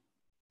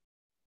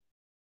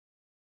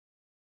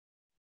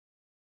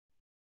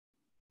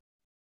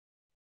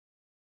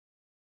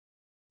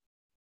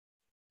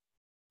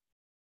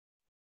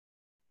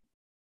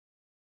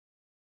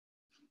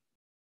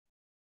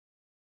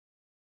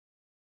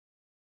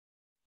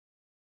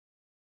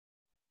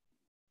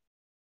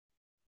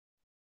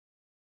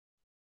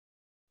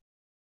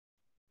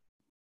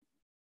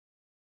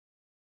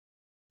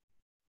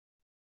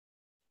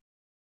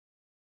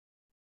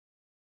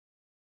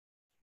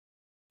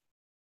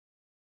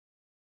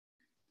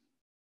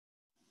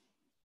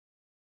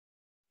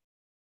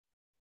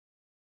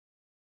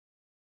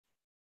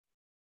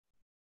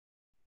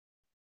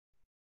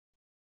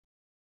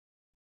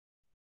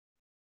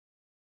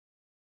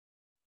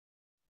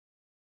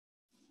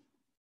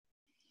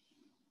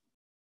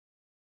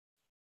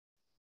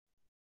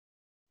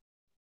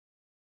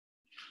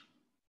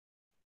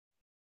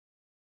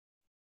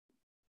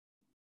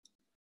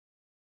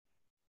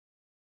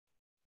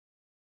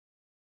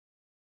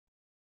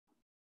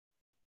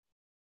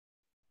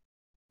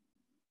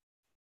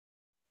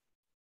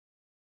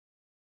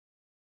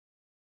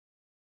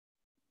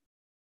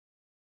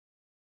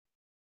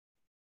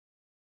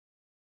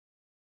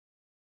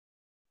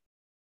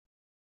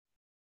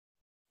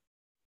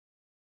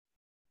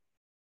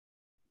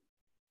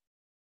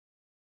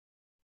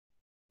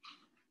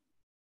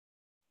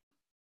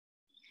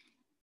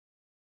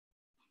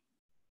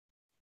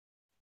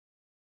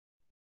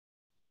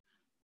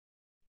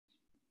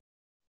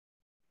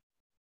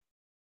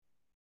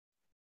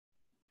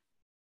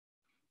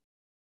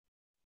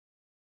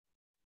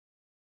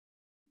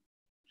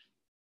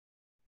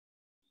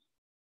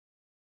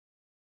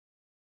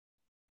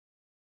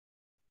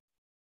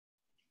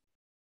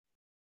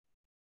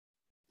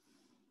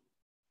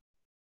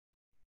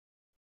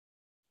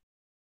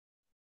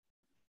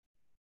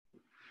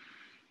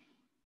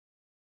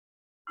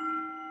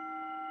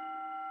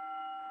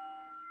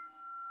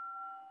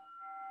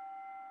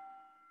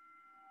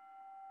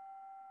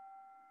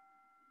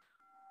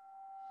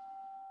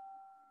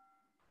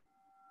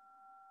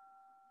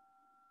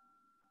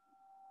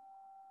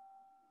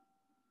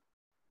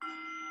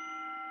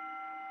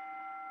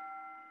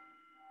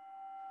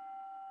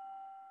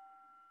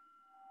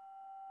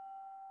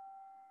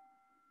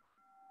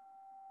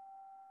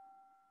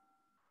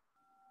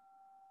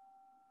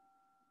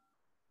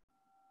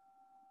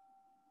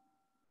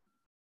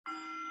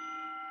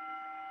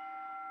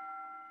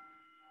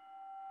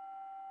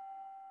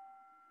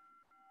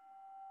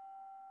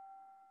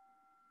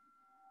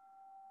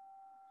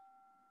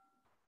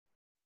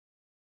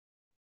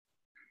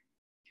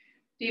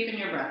 Deepen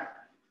your breath.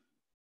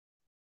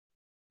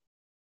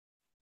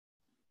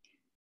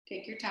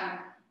 Take your time.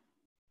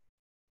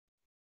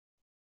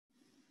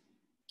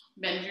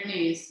 Bend your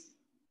knees.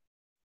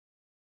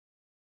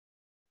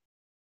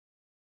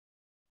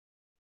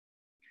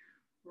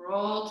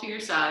 Roll to your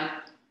side.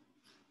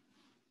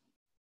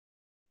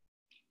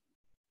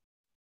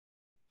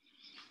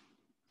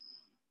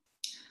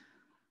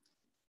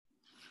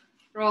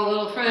 Roll a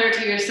little further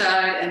to your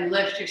side and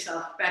lift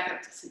yourself back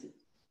up to seated.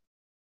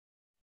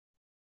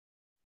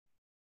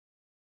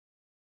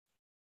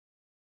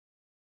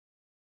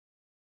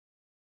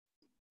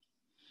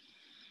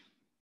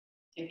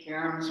 Take your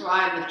arms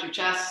wide, lift your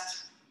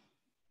chest.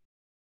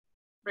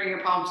 Bring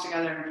your palms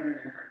together in front of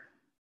your heart.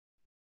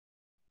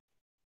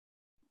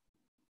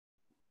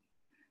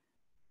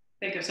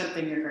 Think of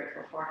something you're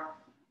grateful for.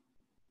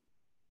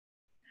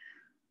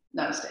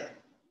 Namaste.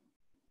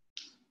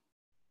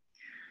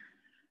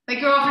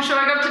 Thank you all for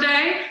showing up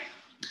today.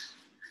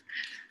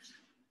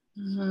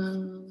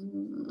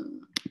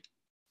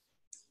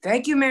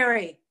 Thank you,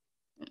 Mary.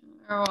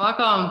 You're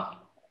welcome.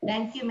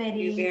 Thank you, Mary.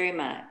 Thank you very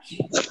much.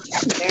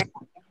 Very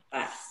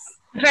much.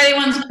 If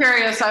anyone's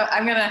curious,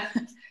 I'm gonna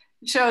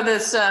show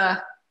this. I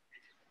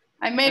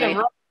made a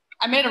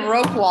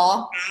rope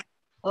wall.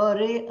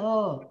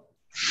 Oh.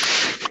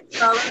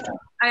 So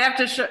I have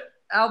to show.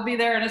 I'll be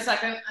there in a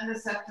second. I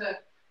just have to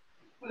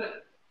put a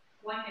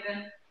blanket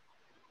in.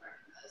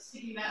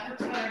 Sticky mat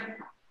together.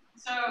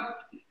 So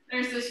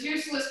there's this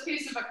useless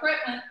piece of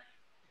equipment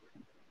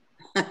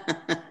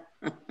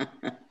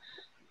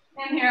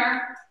in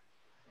here,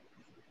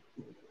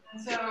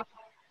 and so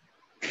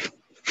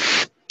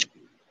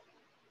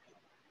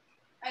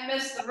I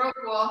missed the rope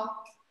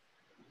wall.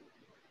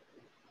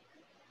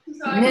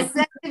 So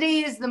Necessity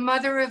is the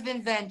mother of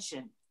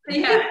invention.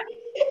 yeah.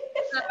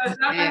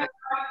 So yeah.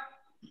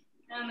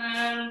 And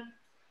then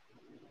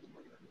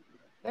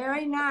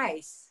Very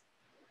nice.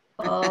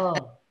 Oh.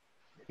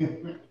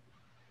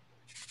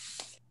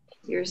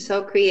 You're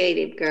so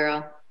creative,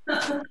 girl.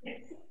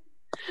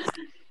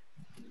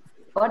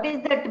 What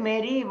is that,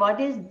 Mary? What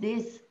is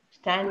this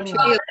standing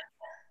What up?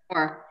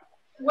 More.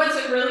 what's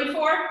it really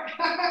for?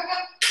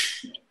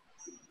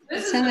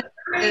 This is Send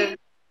the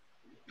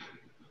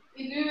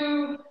you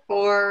do.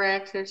 Core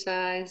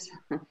exercise.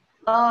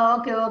 Oh,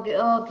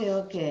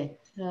 okay.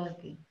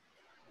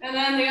 And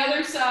then the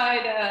other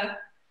side,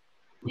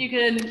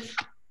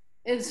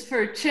 is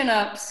for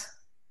chin-ups.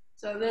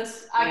 So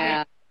this,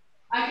 I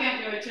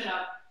can't do a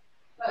chin-up,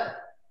 but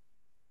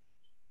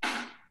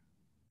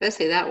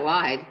Especially that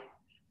wide.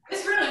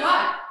 it's really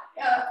wide.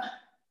 Yeah,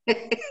 there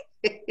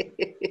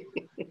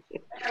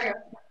we go.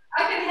 I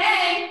can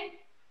hang,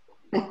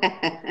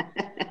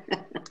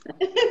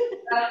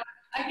 but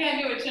I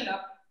can't do a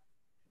chin-up.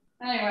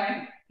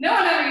 Anyway, no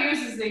one ever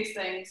uses these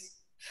things.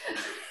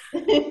 I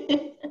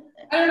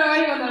don't know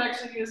anyone that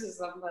actually uses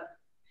them, but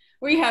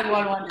we had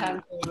one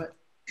time too, but.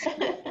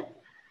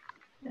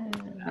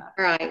 All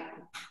right.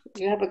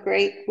 You have a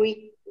great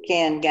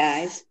weekend,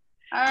 guys.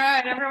 All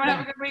right, everyone have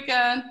a good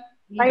weekend.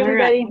 Bye,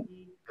 everybody. Right.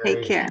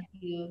 Take care.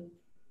 Thank you.